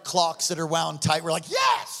other clocks that are wound tight were like,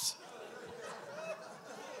 yes!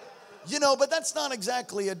 But that's not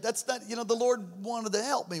exactly it. That's not, the Lord wanted to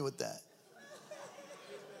help me with that.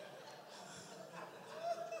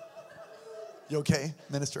 You okay,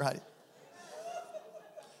 Minister Heidi?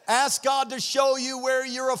 Ask God to show you where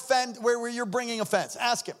you're bringing offense.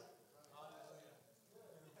 Ask Him.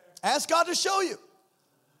 Ask God to show you.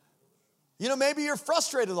 Maybe you're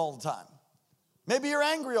frustrated all the time. Maybe you're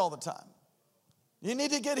angry all the time. You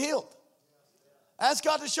need to get healed. Ask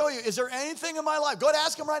God to show you, is there anything in my life? Go ahead,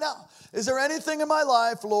 ask Him right now. Is there anything in my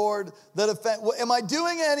life, Lord, am I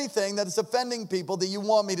doing anything that is offending people that you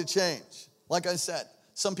want me to change? Like I said,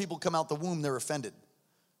 some people come out the womb, they're offended.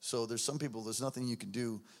 So there's some people, there's nothing you can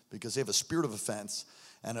do because they have a spirit of offense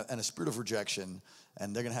and a spirit of rejection,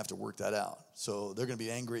 and they're going to have to work that out. So they're going to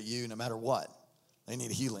be angry at you no matter what. They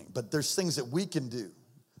need healing. But there's things that we can do,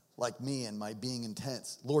 like me and my being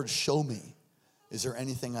intense. Lord, show me. Is there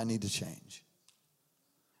anything I need to change?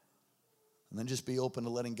 And then just be open to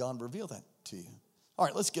letting God reveal that to you. All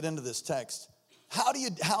right, let's get into this text. How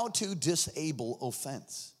to disable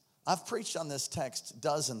offense. I've preached on this text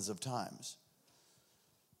dozens of times.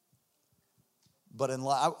 But in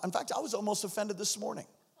fact, I was almost offended this morning.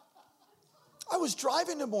 I was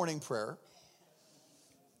driving to morning prayer.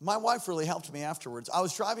 My wife really helped me afterwards. I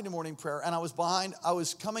was driving to morning prayer, and I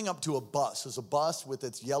was coming up to a bus. There's a bus with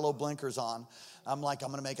its yellow blinkers on. I'm like, I'm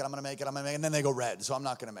going to make it. And then they go red, so I'm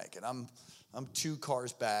not going to make it. I'm 2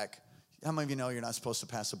 cars back. How many of you know you're not supposed to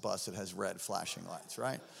pass a bus that has red flashing lights,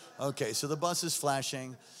 right? Okay, so the bus is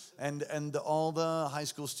flashing, and all the high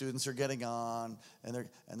school students are getting on, and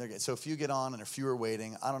they're so a few get on, and a few are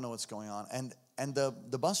waiting. I don't know what's going on. And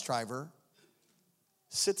the bus driver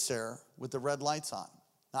sits there with the red lights on.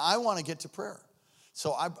 Now, I want to get to prayer.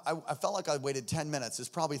 So I felt like I waited 10 minutes. It's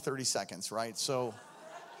probably 30 seconds, right? So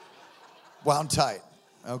wound tight.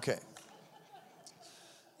 Okay.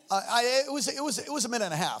 It was a minute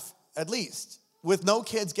and a half, at least, with no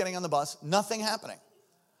kids getting on the bus, nothing happening.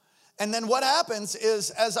 And then what happens is,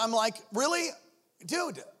 as I'm like, really?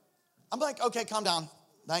 Dude, I'm like, okay, calm down.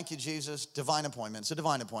 Thank you, Jesus. Divine appointment. It's a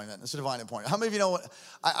divine appointment. It's a divine appointment. How many of you know what?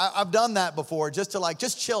 I've done that before, just to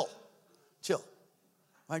just chill. Chill.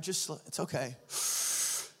 All right, it's okay.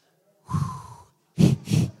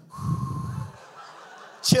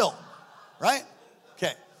 Chill, right?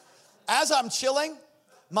 Okay. As I'm chilling,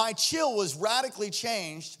 my chill was radically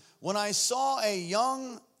changed when I saw a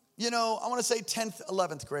young, I want to say 10th,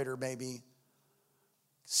 11th grader maybe,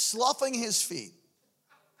 sloughing his feet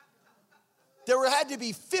There had to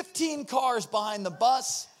be 15 cars behind the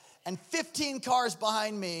bus and 15 cars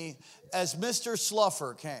behind me as Mr.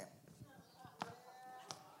 Sluffer came.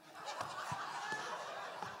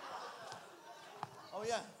 Oh,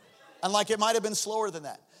 yeah. And like it might have been slower than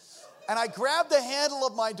that. And I grabbed the handle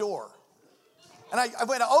of my door. And I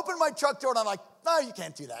went to open my truck door, and I'm like, no, you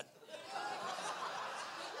can't do that.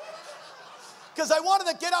 Because I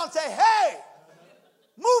wanted to get out and say, hey,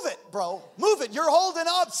 move it, bro. Move it. You're holding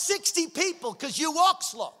up 60 people because you walk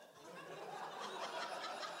slow.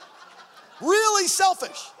 Really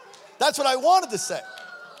selfish. That's what I wanted to say.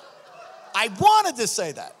 I wanted to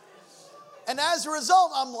say that. And as a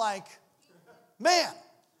result, I'm like, man.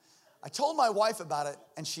 I told my wife about it,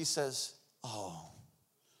 and she says, oh,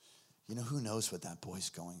 you know, who knows what that boy's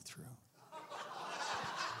going through?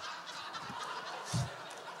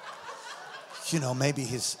 You know, maybe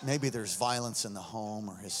there's violence in the home,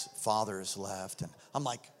 or his father has left. And I'm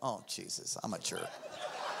like, oh, Jesus, I'm a jerk.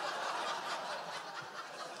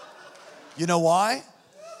 You know why?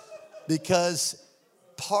 Because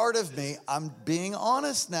part of me, I'm being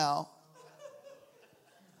honest now.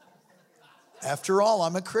 After all,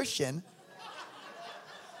 I'm a Christian.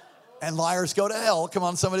 And liars go to hell. Come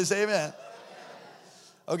on, somebody say amen.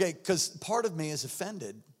 Okay, because part of me is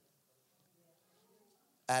offended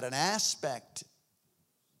at an aspect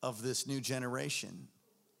of this new generation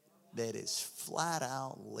that is flat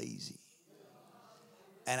out lazy.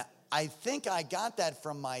 And I think I got that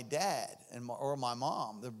from my dad or my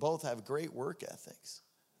mom. They both have great work ethics.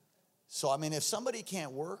 So, I mean, if somebody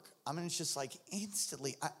can't work, I mean, it's just like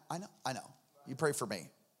instantly, I know. You pray for me.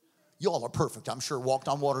 You all are perfect. I'm sure walked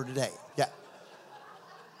on water today. Yeah.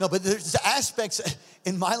 No, but there's aspects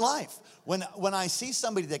in my life when I see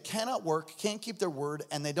somebody that cannot work, can't keep their word,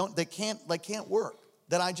 and they can't work,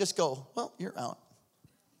 that I just go, well, you're out.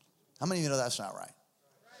 How many of you know that's not right?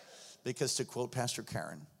 Because to quote Pastor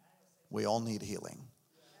Karen, we all need healing.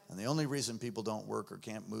 And the only reason people don't work or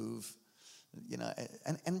can't move, you know,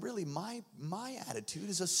 and really my attitude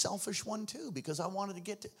is a selfish one too, because I wanted to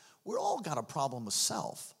get to, we're all got a problem with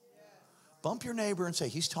self. Bump your neighbor and say,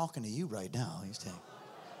 he's talking to you right now. He's saying,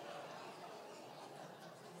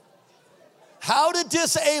 how to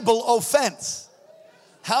disable offense.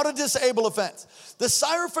 How to disable offense. The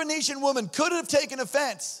Syrophoenician woman could have taken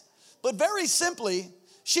offense, but very simply,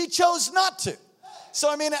 she chose not to.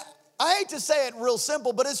 So, I mean, I hate to say it real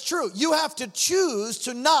simple, but it's true. You have to choose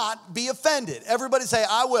to not be offended. Everybody say,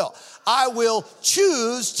 I will. I will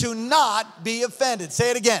choose to not be offended. Say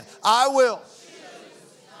it again. I will.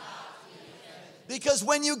 Because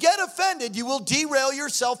when you get offended, you will derail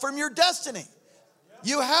yourself from your destiny.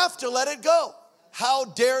 You have to let it go. How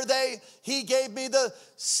dare they? He gave me the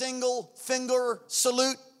single finger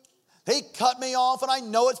salute. He cut me off, and I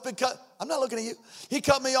know it's because, I'm not looking at you. He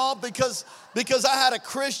cut me off because I had a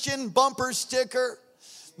Christian bumper sticker.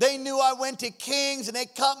 They knew I went to King's, and they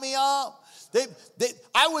cut me off.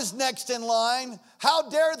 I was next in line. How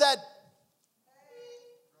dare that?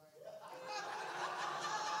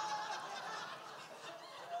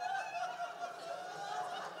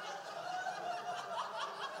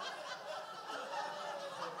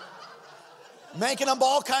 Making up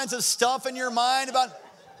all kinds of stuff in your mind about,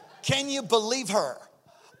 can you believe her?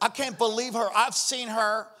 I can't believe her. I've seen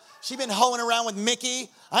her. She's been hoeing around with Mickey.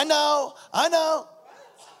 I know.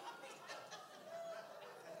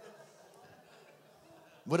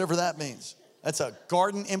 Whatever that means. That's a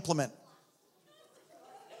garden implement.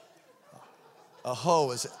 A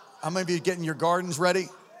hoe is it? How many of you getting your gardens ready?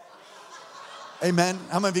 Amen.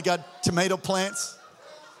 How many of you got tomato plants?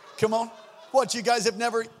 Come on. What, you guys have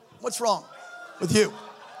never, what's wrong with you?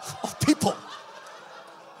 Oh, people.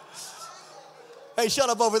 Hey, shut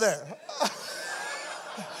up over there.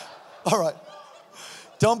 All right.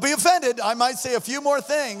 Don't be offended. I might say a few more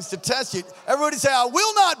things to test you. Everybody say, I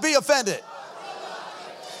will not be offended.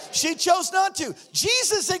 She chose not to.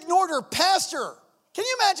 Jesus ignored her. Pastor. Can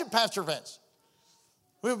you imagine Pastor Vince?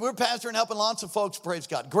 We're pastoring, helping lots of folks, praise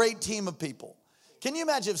God. Great team of people. Can you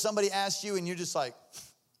imagine if somebody asked you and you're just like,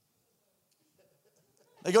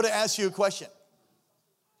 they go to ask you a question.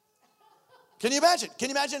 Can you imagine? Can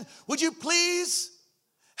you imagine? Would you please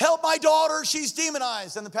help my daughter? She's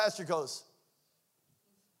demonized. And the pastor goes.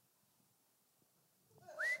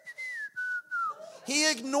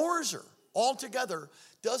 He ignores her altogether,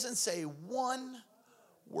 doesn't say one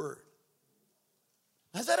word.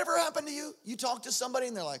 Has that ever happened to you? You talk to somebody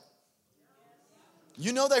and they're like,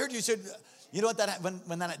 you know, they heard you said, you know what,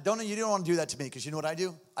 when that, you don't want to do that to me, because you know what I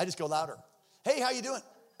do? I just go louder. Hey, how you doing?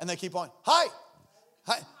 And they keep on. Hi.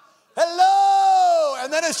 Hello.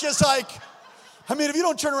 And then it's just like, I mean, if you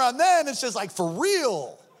don't turn around then, it's just like for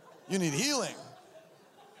real. You need healing.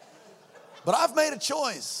 But I've made a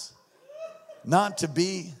choice not to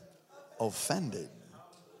be offended.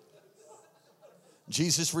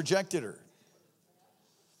 Jesus rejected her.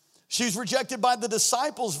 She was rejected by the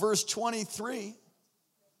disciples, verse 23.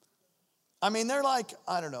 I mean, they're like,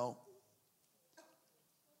 I don't know.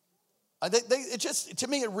 It just, to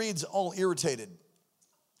me, it reads all irritated.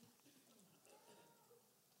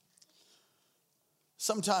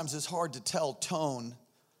 Sometimes it's hard to tell tone,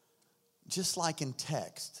 just like in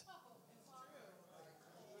text.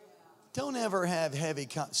 Don't ever have heavy,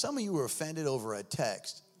 some of you are offended over a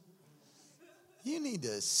text. You need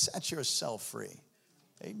to set yourself free.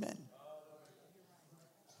 Amen.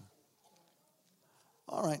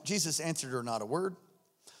 All right, Jesus answered her not a word.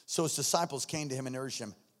 So his disciples came to him and urged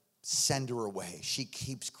him, send her away. She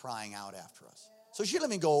keeps crying out after us. So she let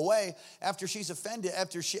me go away after she's offended,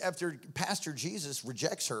 after Pastor Jesus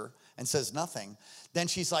rejects her and says nothing. Then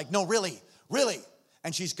she's like, no, really.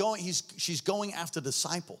 And she's going after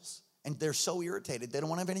disciples. And they're so irritated, they don't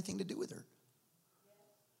want to have anything to do with her.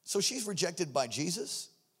 So she's rejected by Jesus.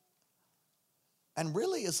 And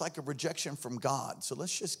really it's like a rejection from God. So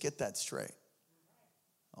let's just get that straight.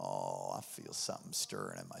 Oh, I feel something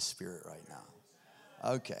stirring in my spirit right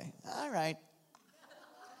now. Okay, all right.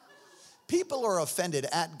 People are offended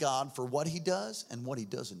at God for what he does and what he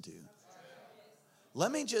doesn't do.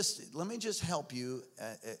 Let me just help you.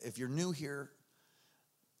 If you're new here,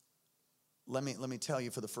 let me tell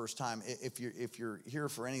you for the first time. If you're here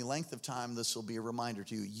for any length of time, this will be a reminder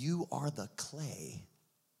to you. You are the clay.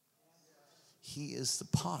 He is the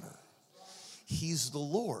potter. He's the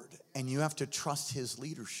Lord, and you have to trust his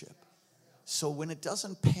leadership. So when it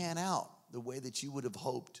doesn't pan out the way that you would have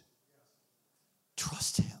hoped,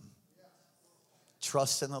 trust him.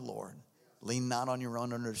 Trust in the Lord. Lean not on your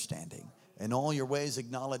own understanding. In all your ways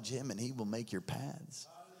acknowledge him, and he will make your paths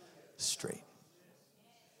straight.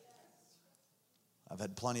 I've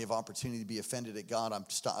had plenty of opportunity to be offended at God.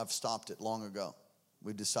 I've stopped it long ago.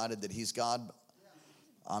 We've decided that he's God.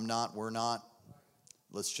 I'm not, we're not.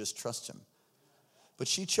 Let's just trust him. But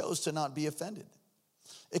she chose to not be offended.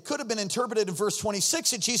 It could have been interpreted in verse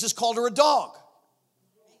 26 that Jesus called her a dog.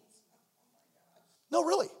 No,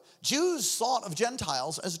 really. Jews thought of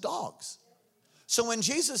Gentiles as dogs. So when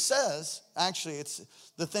Jesus says, actually, it's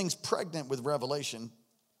the thing's pregnant with revelation.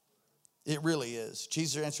 It really is.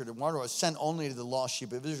 Jesus answered her, "Why do I send only to the lost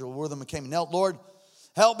sheep of Israel? Where them came and knelt, Lord,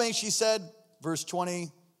 help me," she said. Verse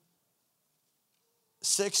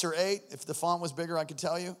 26 or 8. If the font was bigger, I could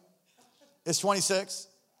tell you. It's 26.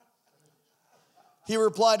 He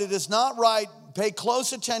replied, "It is not right." Pay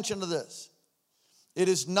close attention to this. It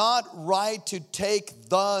is not right to take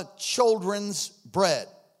the children's bread.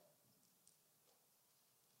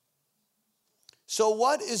 So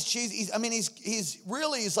what is Jesus?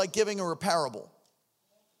 He's like giving her a parable.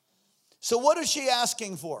 So what is she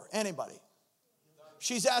asking for? Anybody?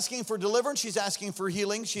 She's asking for deliverance. She's asking for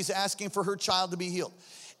healing. She's asking for her child to be healed.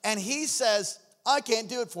 And he says, I can't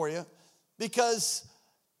do it for you because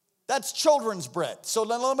that's children's bread. So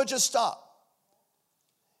let me just stop.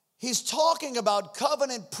 He's talking about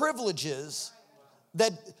covenant privileges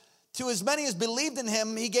that to as many as believed in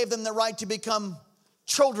him, he gave them the right to become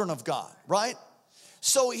children of God, right?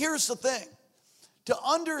 So here's the thing. To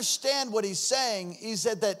understand what he's saying, he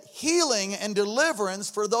said that healing and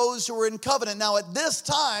deliverance for those who are in covenant. Now, at this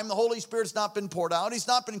time, the Holy Spirit's not been poured out. He's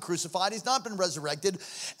not been crucified. He's not been resurrected.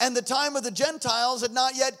 And the time of the Gentiles had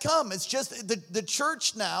not yet come. It's just the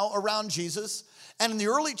church now around Jesus and in the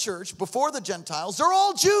early church before the Gentiles, they're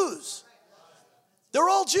all Jews. They're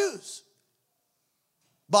all Jews,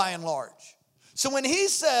 by and large. So when he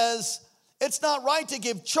says it's not right to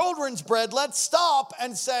give children's bread, let's stop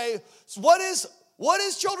and say, what is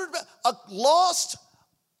children's bread?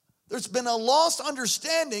 There's been a lost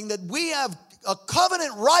understanding that we have a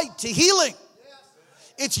covenant right to healing.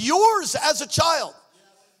 It's yours as a child.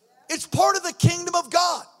 It's part of the kingdom of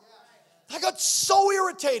God. I got so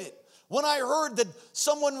irritated when I heard that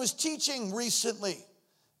someone was teaching recently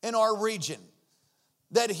in our region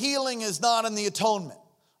that healing is not in the atonement.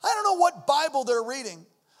 I don't know what Bible they're reading.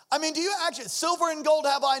 I mean, do you actually, silver and gold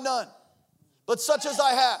have I none, but such as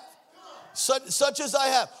I have. Such as I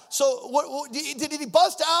have. So did he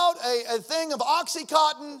bust out a thing of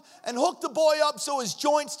Oxycontin and hook the boy up so his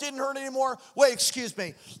joints didn't hurt anymore? Wait, excuse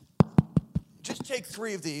me. Just take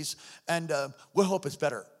 3 of these and we'll hope it's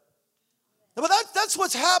better. But that's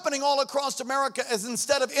what's happening all across America, is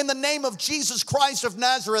instead of in the name of Jesus Christ of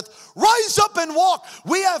Nazareth, rise up and walk.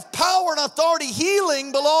 We have power and authority.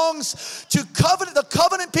 Healing belongs to covenant. The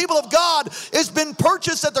covenant people of God has been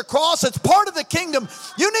purchased at the cross. It's part of the kingdom.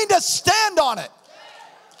 You need to stand on it.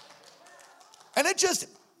 And it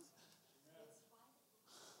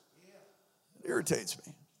irritates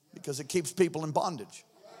me because it keeps people in bondage.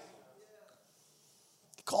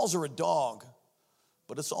 He calls her a dog,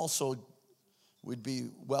 but it's also, would be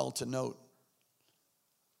well to note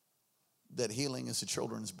that healing is the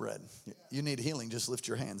children's bread. You need healing, just lift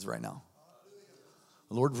your hands right now.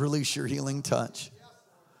 Lord, release your healing touch.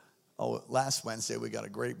 Oh, last Wednesday we got a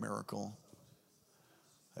great miracle.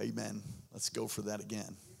 Amen. Let's go for that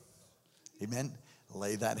again. Amen.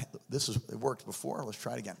 Lay that, it worked before, let's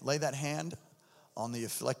try it again. Lay that hand on the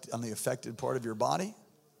affected part of your body.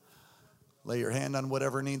 Lay your hand on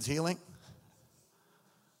whatever needs healing.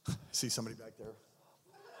 See somebody back there.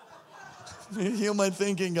 Heal my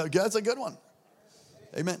thinking. That's a good one.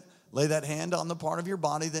 Amen. Lay that hand on the part of your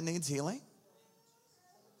body that needs healing.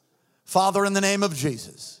 Father, in the name of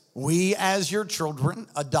Jesus, we as your children,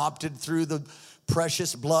 adopted through the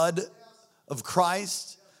precious blood of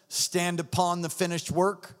Christ, stand upon the finished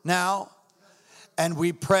work now. And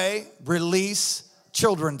we pray, release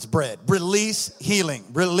children's bread, release healing,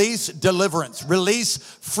 release deliverance, release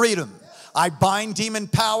freedom. I bind demon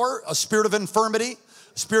power, a spirit of infirmity,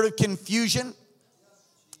 a spirit of confusion.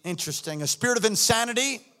 Interesting. A spirit of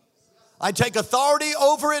insanity. I take authority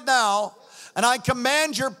over it now. And I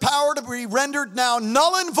command your power to be rendered now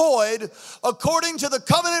null and void according to the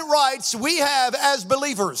covenant rights we have as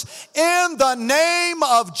believers. In the name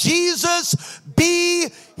of Jesus, be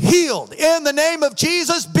healed. In the name of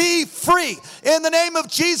Jesus, be free. In the name of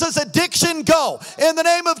Jesus, addiction, go. In the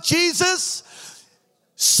name of Jesus,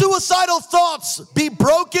 suicidal thoughts be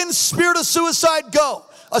broken. Spirit of suicide, go.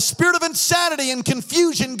 A spirit of insanity and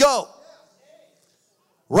confusion, go.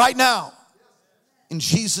 Right now, in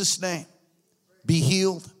Jesus' name. Be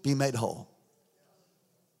healed, be made whole.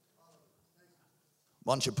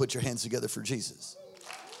 Why don't you put your hands together for Jesus?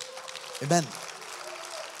 Amen.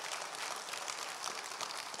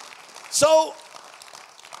 So,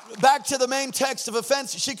 back to the main text of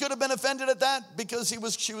offense. She could have been offended at that because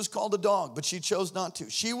she was called a dog, but she chose not to.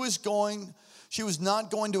 She was not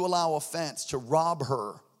going to allow offense to rob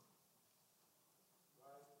her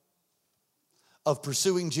of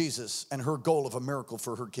pursuing Jesus and her goal of a miracle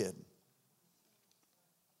for her kid.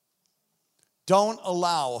 Don't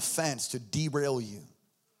allow offense to derail you.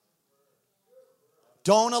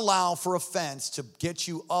 Don't allow for offense to get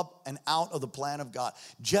you up and out of the plan of God.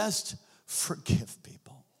 Just forgive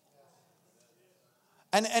people.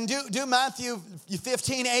 And do Matthew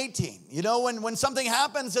 15:18. You know, when something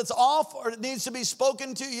happens that's off or it needs to be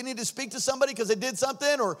spoken to, you need to speak to somebody because they did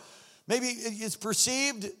something, or maybe it's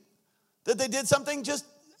perceived that they did something, just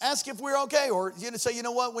ask if we're okay. Or you know, say, you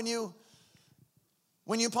know what, when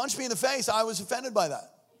you punched me in the face, I was offended by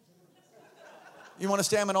that. You want to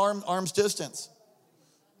stand at arm's distance.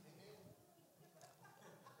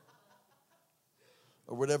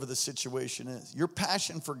 Or whatever the situation is. Your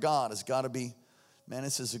passion for God has got to be, man,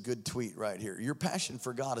 this is a good tweet right here. Your passion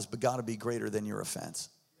for God has got to be greater than your offense.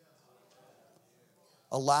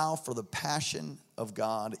 Allow for the passion of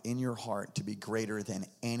God in your heart to be greater than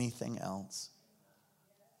anything else.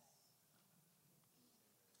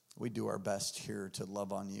 We do our best here to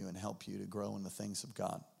love on you and help you to grow in the things of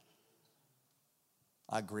God.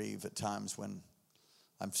 I grieve at times when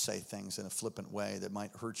I say things in a flippant way that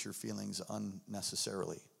might hurt your feelings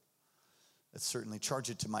unnecessarily. It's certainly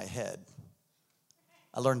charge it to my head.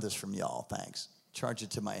 I learned this from y'all, thanks. Charge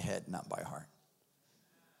it to my head, not by heart.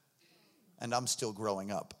 And I'm still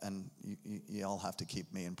growing up, and y'all have to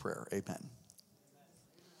keep me in prayer. Amen.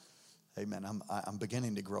 Amen. I'm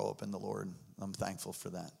beginning to grow up in the Lord. I'm thankful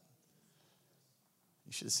for that.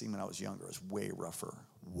 You should have seen when I was younger. I was way rougher.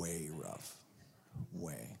 Way rough.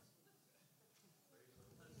 Way.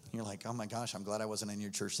 You're like, oh my gosh, I'm glad I wasn't in your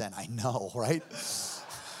church then. I know, right?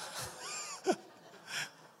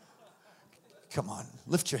 Come on,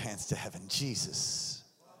 lift your hands to heaven. Jesus,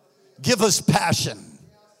 give us passion.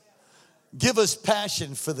 Give us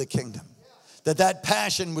passion for the kingdom. That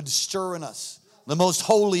passion would stir in us the most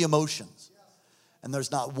holy emotions. And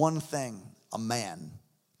there's not one thing a man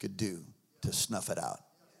could do to snuff it out.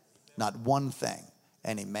 Not one thing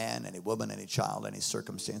any man, any woman, any child, any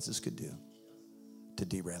circumstances could do to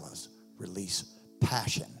derail us. Release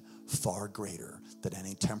passion far greater than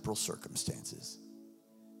any temporal circumstances.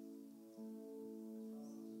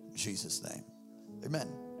 In Jesus' name. Amen.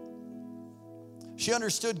 She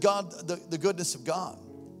understood God, the goodness of God.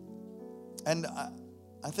 And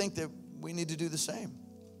I think that we need to do the same.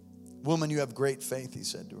 Woman, you have great faith, he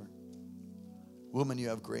said to her. Woman, you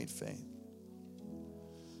have great faith.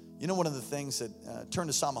 You know, one of the things that, turn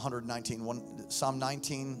to Psalm 119, Psalm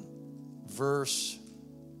 19, verse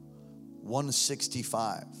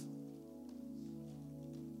 165.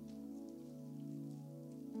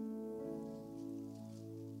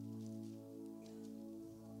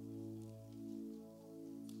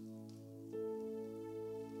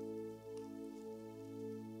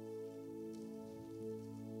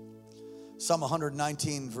 Psalm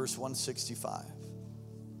 119, verse 165.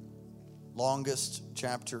 Longest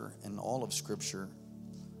chapter in all of Scripture.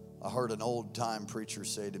 I heard an old-time preacher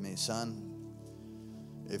say to me, son,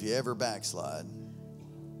 if you ever backslide,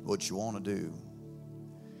 what you want to do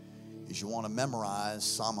is you want to memorize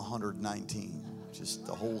Psalm 119, just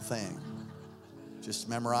the whole thing. Just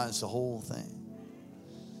memorize the whole thing.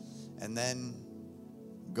 And then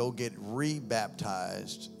go get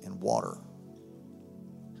re-baptized in water.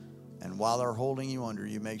 And while they're holding you under,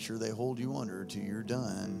 you make sure they hold you under till you're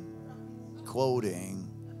done quoting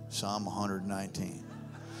Psalm 119.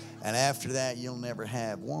 And after that, you'll never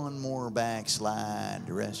have one more backslide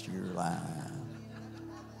the rest of your life.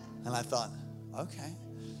 And I thought, okay.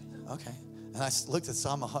 And I looked at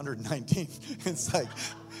Psalm 119.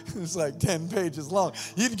 It's like 10 pages long.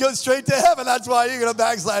 You'd go straight to heaven. That's why you're going to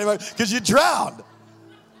backslide, because you drowned.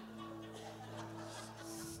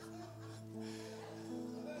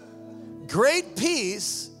 Great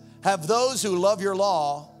peace have those who love your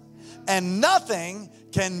law, and nothing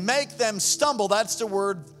can make them stumble. That's the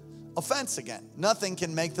word offense again. Nothing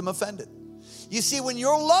can make them offended. You see, when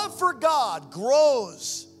your love for God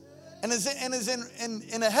grows and is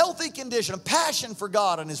in a healthy condition, a passion for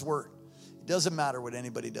God and His Word, it doesn't matter what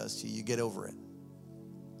anybody does to you. You get over it.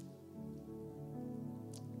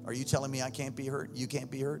 Are you telling me I can't be hurt? You can't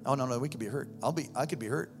be hurt? Oh, no, we could be hurt. I could be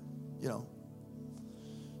hurt,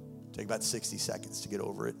 Take about 60 seconds to get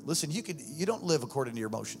over it. Listen, you don't live according to your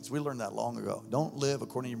emotions. We learned that long ago. Don't live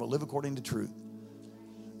according to your emotions. Live according to truth.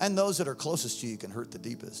 And those that are closest to you can hurt the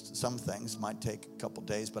deepest. Some things might take a couple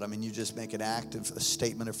days, but you just make an active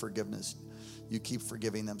statement of forgiveness. You keep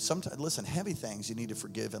forgiving them. Sometimes, listen, heavy things you need to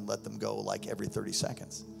forgive and let them go like every 30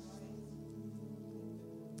 seconds.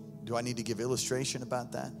 Do I need to give illustration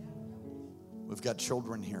about that? We've got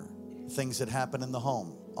children here. Things that happen in the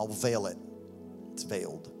home, I'll veil it. It's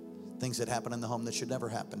veiled. Things that happen in the home that should never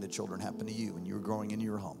happen to children happen to you when you were growing in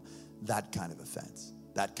your home. That kind of offense,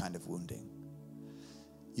 that kind of wounding.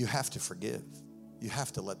 You have to forgive. You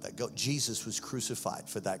have to let that go. Jesus was crucified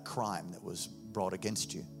for that crime that was brought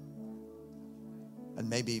against you. And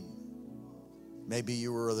maybe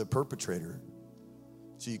you were the perpetrator,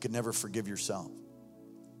 so you could never forgive yourself.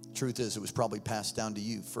 Truth is, it was probably passed down to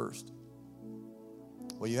you first.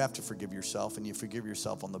 Well, you have to forgive yourself, and you forgive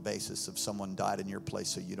yourself on the basis of someone died in your place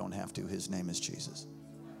so you don't have to. His name is Jesus.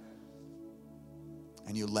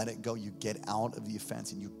 And you let it go. You get out of the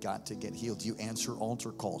offense, and you got to get healed. You answer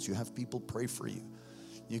altar calls. You have people pray for you.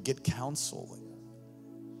 You get counseling.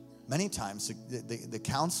 Many times the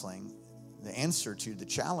counseling, the answer to the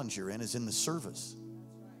challenge you're in is in the service.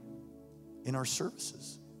 In our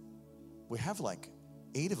services. We have like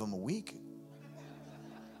 8 of them a week.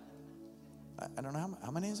 I don't know,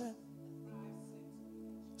 how many is that?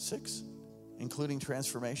 6, including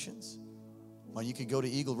transformations. Well, you could go to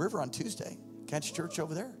Eagle River on Tuesday, catch church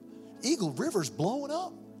over there. Eagle River's blowing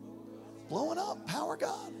up, power of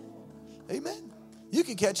God. Amen. You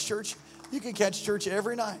can catch church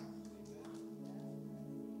every night.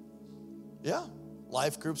 Yeah,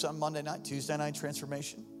 life groups on Monday night, Tuesday night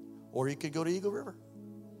transformation, or you could go to Eagle River.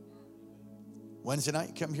 Wednesday night,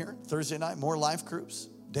 you come here. Thursday night, more life groups,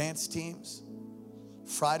 dance teams.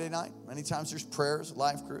 Friday night, many times there's prayers,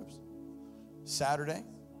 life groups. Saturday,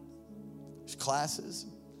 there's classes,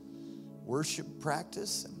 worship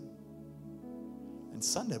practice, and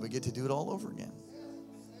Sunday we get to do it all over again.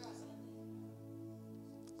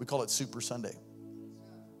 We call it Super Sunday.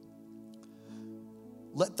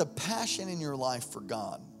 Let the passion in your life for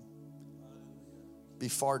God be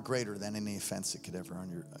far greater than any offense that could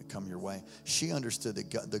ever come your way. She understood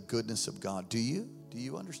the goodness of God. Do you? Do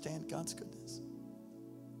you understand God's goodness?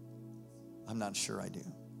 I'm not sure I do.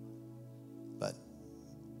 But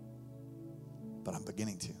I'm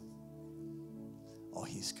beginning to. Oh,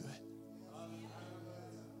 He's good.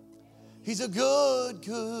 He's a good,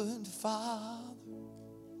 good Father.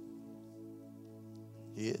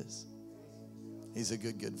 He is. He's a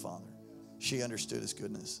good, good Father. She understood His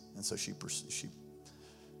goodness, and so she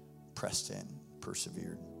pressed in,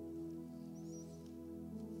 persevered.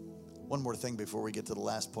 One more thing before we get to the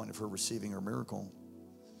last point of her receiving her miracle.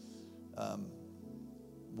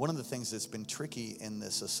 One of the things that's been tricky in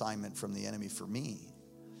this assignment from the enemy for me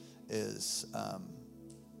is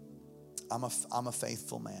I'm a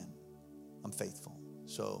faithful man. I'm faithful.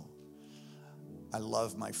 So I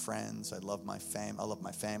love my friends. I love my family.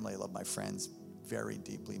 I love my friends very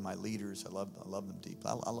deeply. My leaders, I love them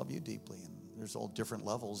deeply. I love you deeply. And there's all different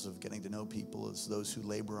levels of getting to know people as those who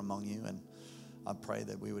labor among you. And I pray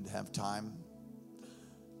that we would have time.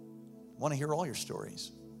 I want to hear all your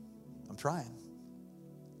stories. I'm trying.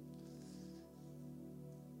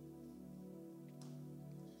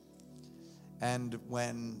 And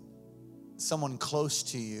when someone close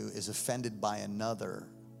to you is offended by another,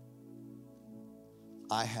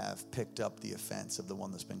 I have picked up the offense of the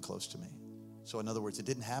one that's been close to me. So in other words, it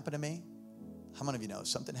didn't happen to me. How many of you know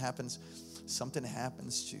something happens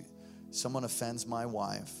to someone offends my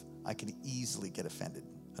wife, I can easily get offended.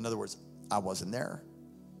 In other words, I wasn't there.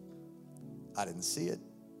 I didn't see it,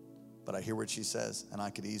 but I hear what she says, and I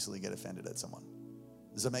could easily get offended at someone.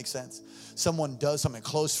 Does that make sense? Someone does something, a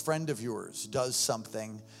close friend of yours does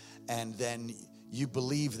something, and then you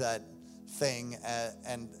believe that thing,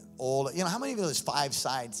 and all, how many of you know there's 5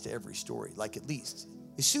 sides to every story? Like, at least.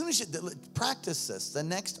 As soon as you practice this, the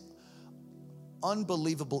next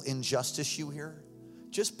unbelievable injustice you hear,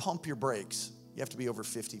 just pump your brakes. You have to be over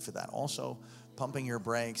 50 for that. Also, pumping your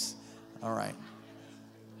brakes. All right.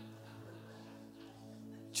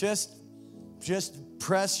 Just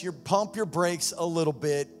pump your brakes a little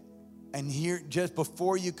bit, and here, just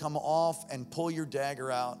before you come off and pull your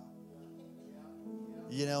dagger out,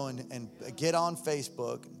 and get on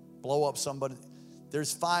Facebook, blow up somebody.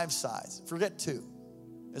 There's 5 sides. Forget 2.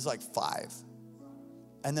 There's like 5.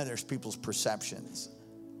 And then there's people's perceptions.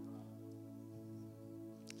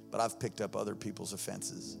 But I've picked up other people's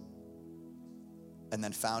offenses and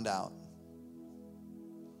then found out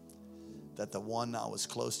that the one I was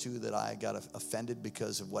close to that I got offended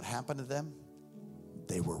because of what happened to them,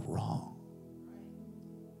 they were wrong.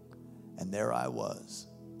 And there I was,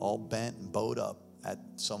 all bent and bowed up at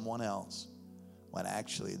someone else, when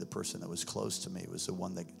actually the person that was close to me was the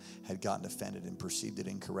one that had gotten offended and perceived it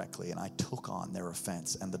incorrectly, and I took on their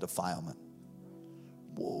offense and the defilement.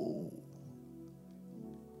 Whoa.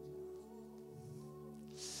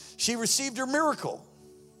 She received her miracle.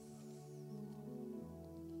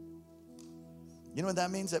 You know what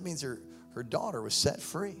that means? That means her daughter was set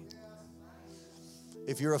free.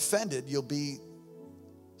 If you're offended, you'll be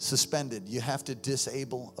suspended. You have to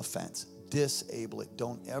disable offense. Disable it.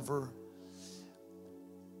 Don't ever.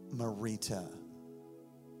 Marita,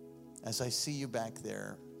 as I see you back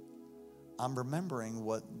there, I'm remembering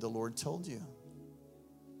what the Lord told you.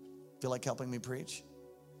 Feel like helping me preach?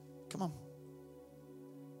 Come on.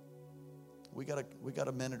 We got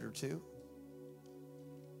a minute or two.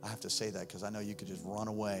 I have to say that because I know you could just run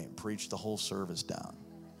away and preach the whole service down.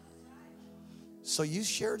 So you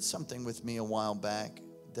shared something with me a while back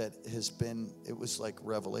that it was like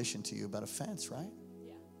revelation to you about offense, right?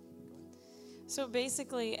 Yeah. So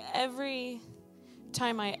basically, every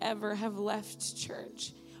time I ever have left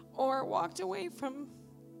church or walked away from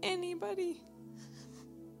anybody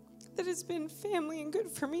that has been family and good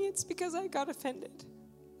for me, it's because I got offended.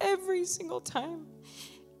 Every single time.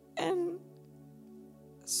 And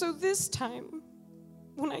so this time,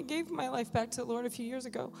 when I gave my life back to the Lord a few years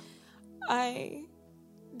ago, I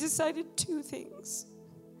decided 2 things.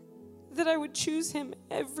 That I would choose him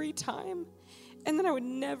every time, and that I would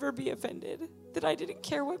never be offended. That I didn't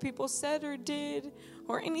care what people said or did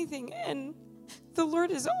or anything. And the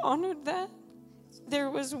Lord has honored that. There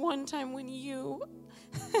was one time when you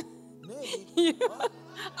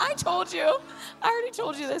I told you. I already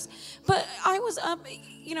told you this. But I was up,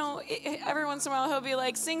 every once in a while he'll be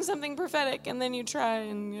like, sing something prophetic, and then you try,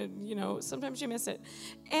 and, sometimes you miss it.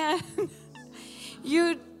 And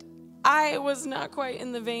I was not quite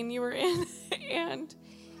in the vein you were in, and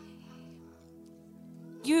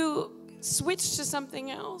you switched to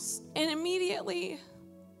something else, and immediately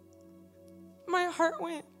my heart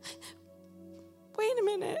went, wait a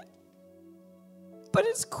minute. But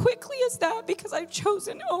as quickly as that, because I've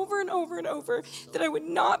chosen over and over and over that I would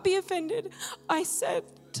not be offended, I said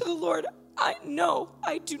to the Lord, I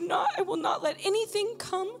will not let anything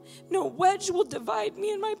come. No wedge will divide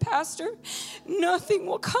me and my pastor. Nothing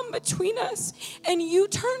will come between us. And you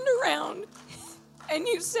turned around and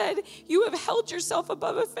you said, you have held yourself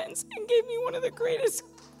above offense, and gave me one of the greatest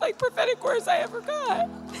prophetic words I ever got.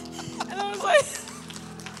 And I was like,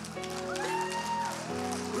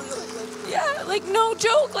 yeah, no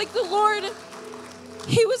joke. The Lord,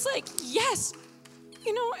 he was like, yes,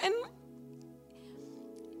 and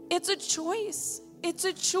it's a choice. It's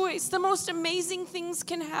a choice. The most amazing things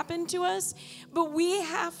can happen to us, but we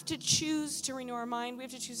have to choose to renew our mind. We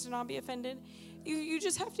have to choose to not be offended. You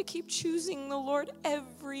just have to keep choosing the Lord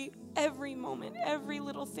every moment, every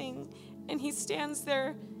little thing. And he stands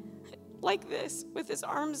there like this with his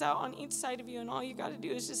arms out on each side of you, and all you got to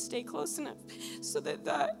do is just stay close enough so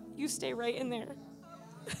that you stay right in there.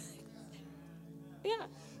 Yeah.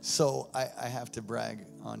 So I have to brag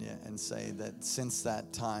on you and say that since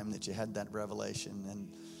that time that you had that revelation,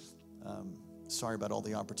 and sorry about all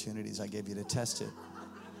the opportunities I gave you to test it.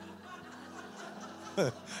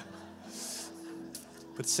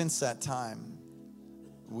 But since that time,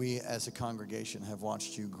 we as a congregation have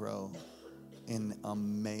watched you grow in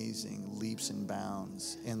amazing leaps and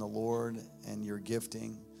bounds in the Lord and your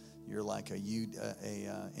gifting. You're like a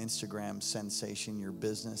Instagram sensation, your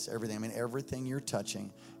business, everything. I mean, everything you're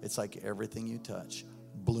touching, it's like everything you touch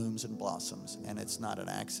blooms and blossoms, and it's not an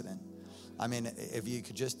accident. I mean, if you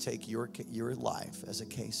could just take your life as a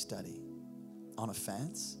case study on a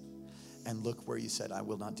fence and look where you said, I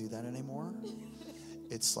will not do that anymore.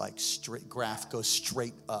 It's like graph goes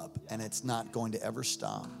straight up, and it's not going to ever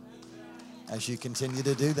stop as you continue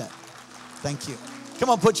to do that. Thank you. Come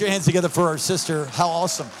on, put your hands together for our sister. How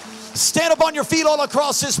awesome. Stand up on your feet all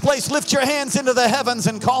across this place. Lift your hands into the heavens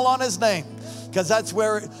and call on his name, because that's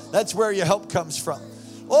where your help comes from.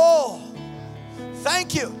 Oh,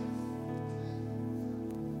 thank you.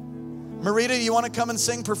 Marita, you want to come and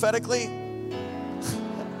sing prophetically?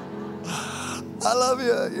 I love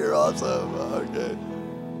you. You're awesome. Okay.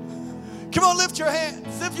 Come on, lift your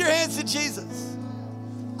hands. Lift your hands to Jesus.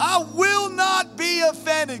 I will not be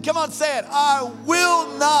offended. Come on, say it. I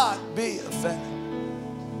will not be offended.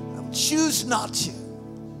 I choose not to.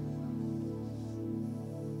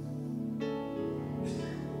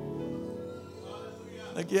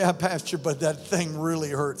 Like, yeah, Pastor, but that thing really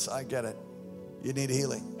hurts. I get it. You need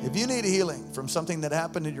healing. If you need healing from something that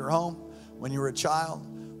happened in your home when you were a child,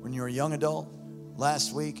 when you were a young adult,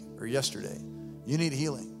 last week or yesterday, you need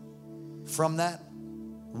healing from that.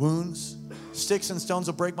 Wounds, sticks and stones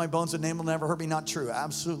will break my bones, and name will never hurt me. Not true.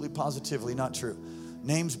 Absolutely, positively not true.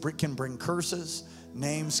 Names can bring curses.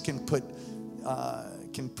 Names can put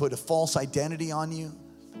a false identity on you,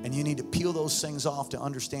 and you need to peel those things off to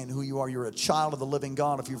understand who you are. You're a child of the living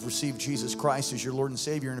God if you've received Jesus Christ as your Lord and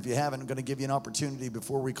Savior, and if you haven't, I'm going to give you an opportunity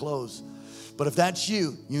before we close. But if that's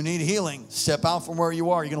you need healing, step out from where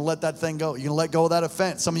you are. You're going to let that thing go. You're going to let go of that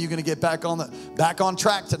offense. Some of you are going to get back on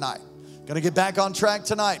track tonight. Going to get back on track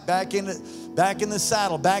tonight, back in the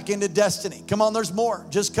saddle, back into destiny. Come on, there's more.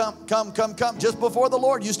 Just come. Just before the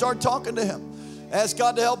Lord, you start talking to him. Ask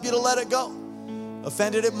God to help you to let it go.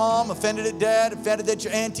 Offended at mom, offended at dad, offended at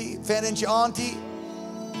your auntie, offended at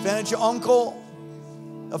your uncle,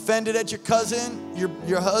 offended at your cousin,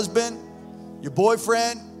 your husband, your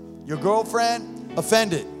boyfriend, your girlfriend,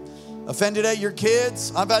 offended at your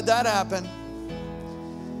kids. I've had that happen.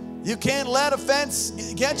 You can't let offense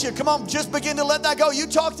get you. Come on, just begin to let that go. You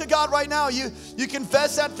talk to God right now. You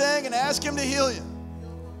confess that thing and ask him to heal you.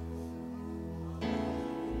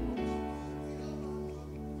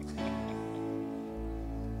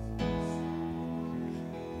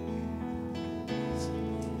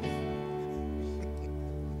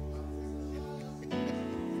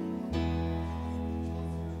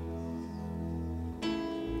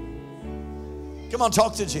 Come on,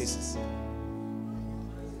 talk to Jesus.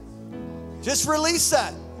 Just release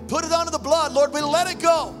that. Put it under the blood. Lord, we let it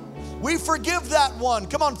go. We forgive that one.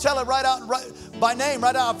 Come on, tell it right out, right by name,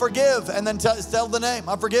 right out. I forgive, and then tell the name.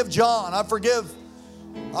 I forgive John. I forgive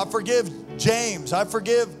James. I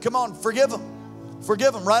forgive. Come on, forgive him.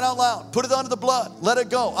 Forgive him right out loud. Put it under the blood. Let it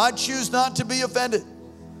go. I choose not to be offended.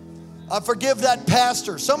 I forgive that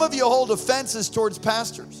pastor. Some of you hold offenses towards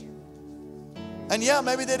pastors. And yeah,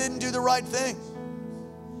 maybe they didn't do the right thing.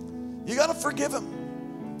 You got to forgive him.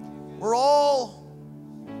 We're all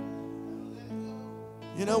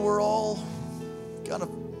kind of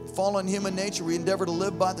fallen human nature. We endeavor to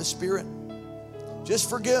live by the Spirit. Just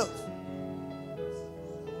forgive.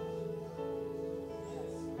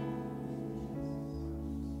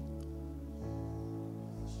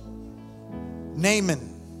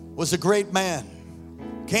 Naaman was a great man.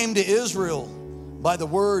 Came to Israel by the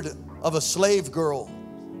word of a slave girl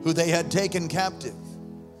who they had taken captive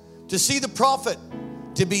to see the prophet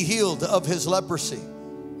to be healed of his leprosy.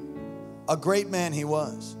 A great man he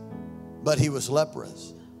was, but he was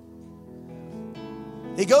leprous.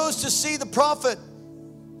 He goes to see the prophet,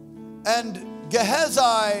 and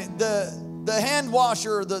Gehazi, the hand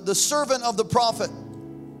washer, the servant of the prophet,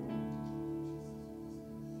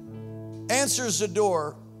 answers the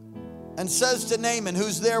door and says to Naaman,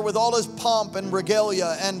 who's there with all his pomp and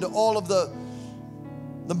regalia and all of the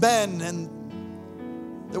men and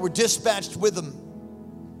that were dispatched with him.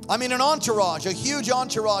 I mean, an entourage, a huge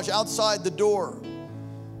entourage outside the door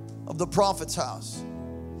of the prophet's house.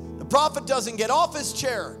 The prophet doesn't get off his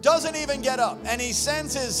chair, doesn't even get up, and he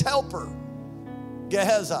sends his helper,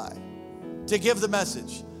 Gehazi, to give the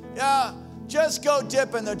message. Yeah, just go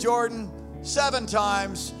dip in the Jordan 7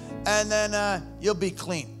 times, and then you'll be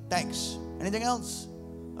clean. Thanks. Anything else?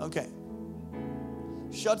 Okay.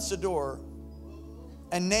 Shuts the door,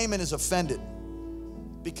 and Naaman is offended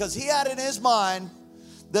because he had in his mind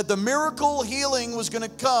that the miracle healing was going to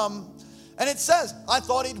come. And it says, I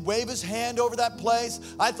thought he'd wave his hand over that place.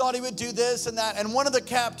 I thought he would do this and that. And one of the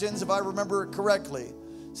captains, if I remember it correctly,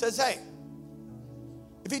 says, hey,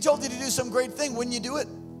 if he told you to do some great thing, wouldn't you do it?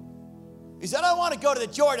 He said, I want to go to the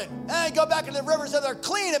Jordan. And I go back into the rivers and they're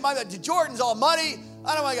clean. The Jordan's all muddy.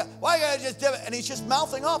 I don't want to go. Why gotta just do it? And he's just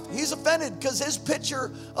mouthing off. He's offended because his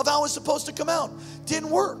picture of how it's supposed to come out didn't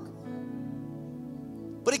work.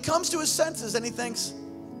 But he comes to his senses and he thinks,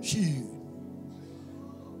 shoot,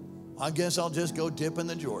 I guess I'll just go dip in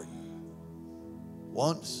the Jordan.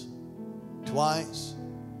 Once, twice,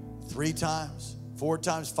 3 times, 4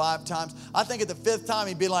 times, 5 times. I think at the 5th time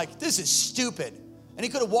he'd be like, this is stupid. And he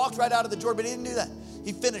could have walked right out of the Jordan, but he didn't do that.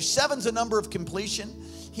 He finished. 7's a number of completion.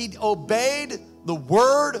 He obeyed the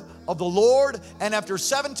word of the Lord. And after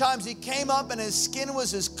 7 times, he came up and his skin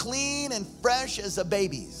was as clean and fresh as a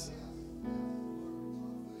baby's.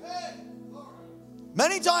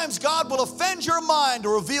 Many times God will offend your mind to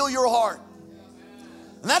reveal your heart.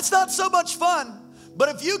 And that's not so much fun.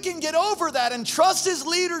 But if you can get over that and trust his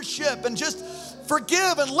leadership and just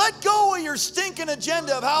forgive and let go of your stinking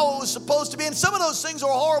agenda of how it was supposed to be. And some of those things are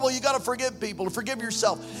horrible. You got to forgive people, to forgive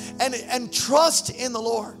yourself, and trust in the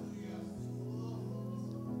Lord.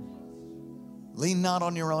 Lean not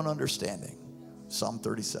on your own understanding. Psalm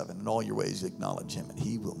 37, in all your ways acknowledge him and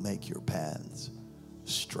he will make your paths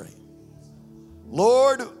straight.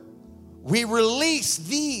 Lord, we release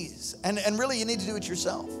these. And really you need to do it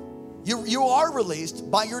yourself. You are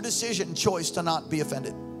released by your decision and choice to not be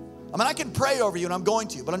offended. I mean, I can pray over you and I'm going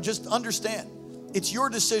to, but I'm just understand. It's your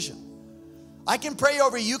decision. I can pray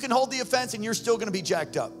over you. You can hold the offense and you're still going to be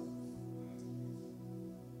jacked up.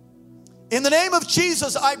 In the name of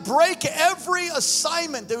Jesus, I break every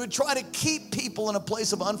assignment that would try to keep people in a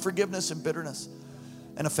place of unforgiveness and bitterness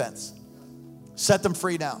and offense. Set them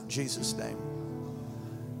free now in Jesus' name.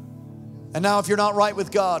 And now if you're not right with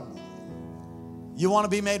God, you want to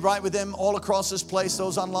be made right with him all across this place,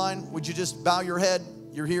 those online, would you just bow your head?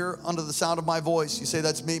 You're here under the sound of my voice. You say,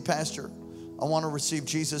 that's me, Pastor. I want to receive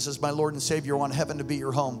Jesus as my Lord and Savior. I want heaven to be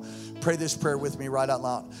your home. Pray this prayer with me right out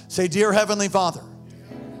loud. Say, dear Heavenly Father,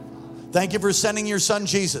 thank you for sending your son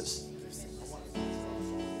Jesus,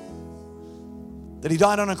 that he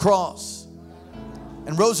died on a cross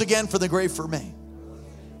and rose again for the grave for me.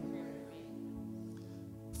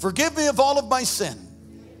 Forgive me of all of my sin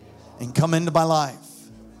and come into my life.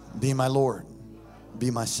 Be my Lord.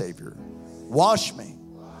 Be my Savior. Wash me.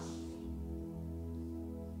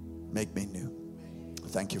 Make me new.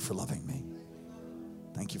 Thank you for loving me.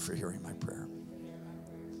 Thank you for hearing my prayer.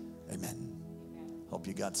 Amen. Hope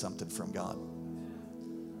you got something from God.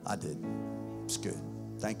 I did. It's good.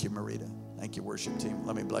 Thank you, Marita. Thank you, worship team.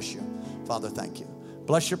 Let me bless you. Father, thank you.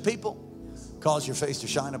 Bless your people. Cause your face to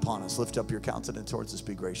shine upon us. Lift up your countenance towards us.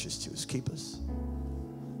 Be gracious to us. Keep us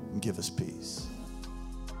and give us peace.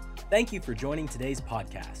 Thank you for joining today's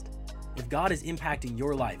podcast. If God is impacting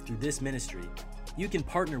your life through this ministry, you can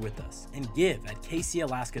partner with us and give at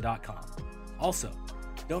kcalaska.com. Also,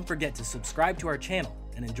 don't forget to subscribe to our channel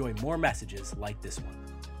and enjoy more messages like this one.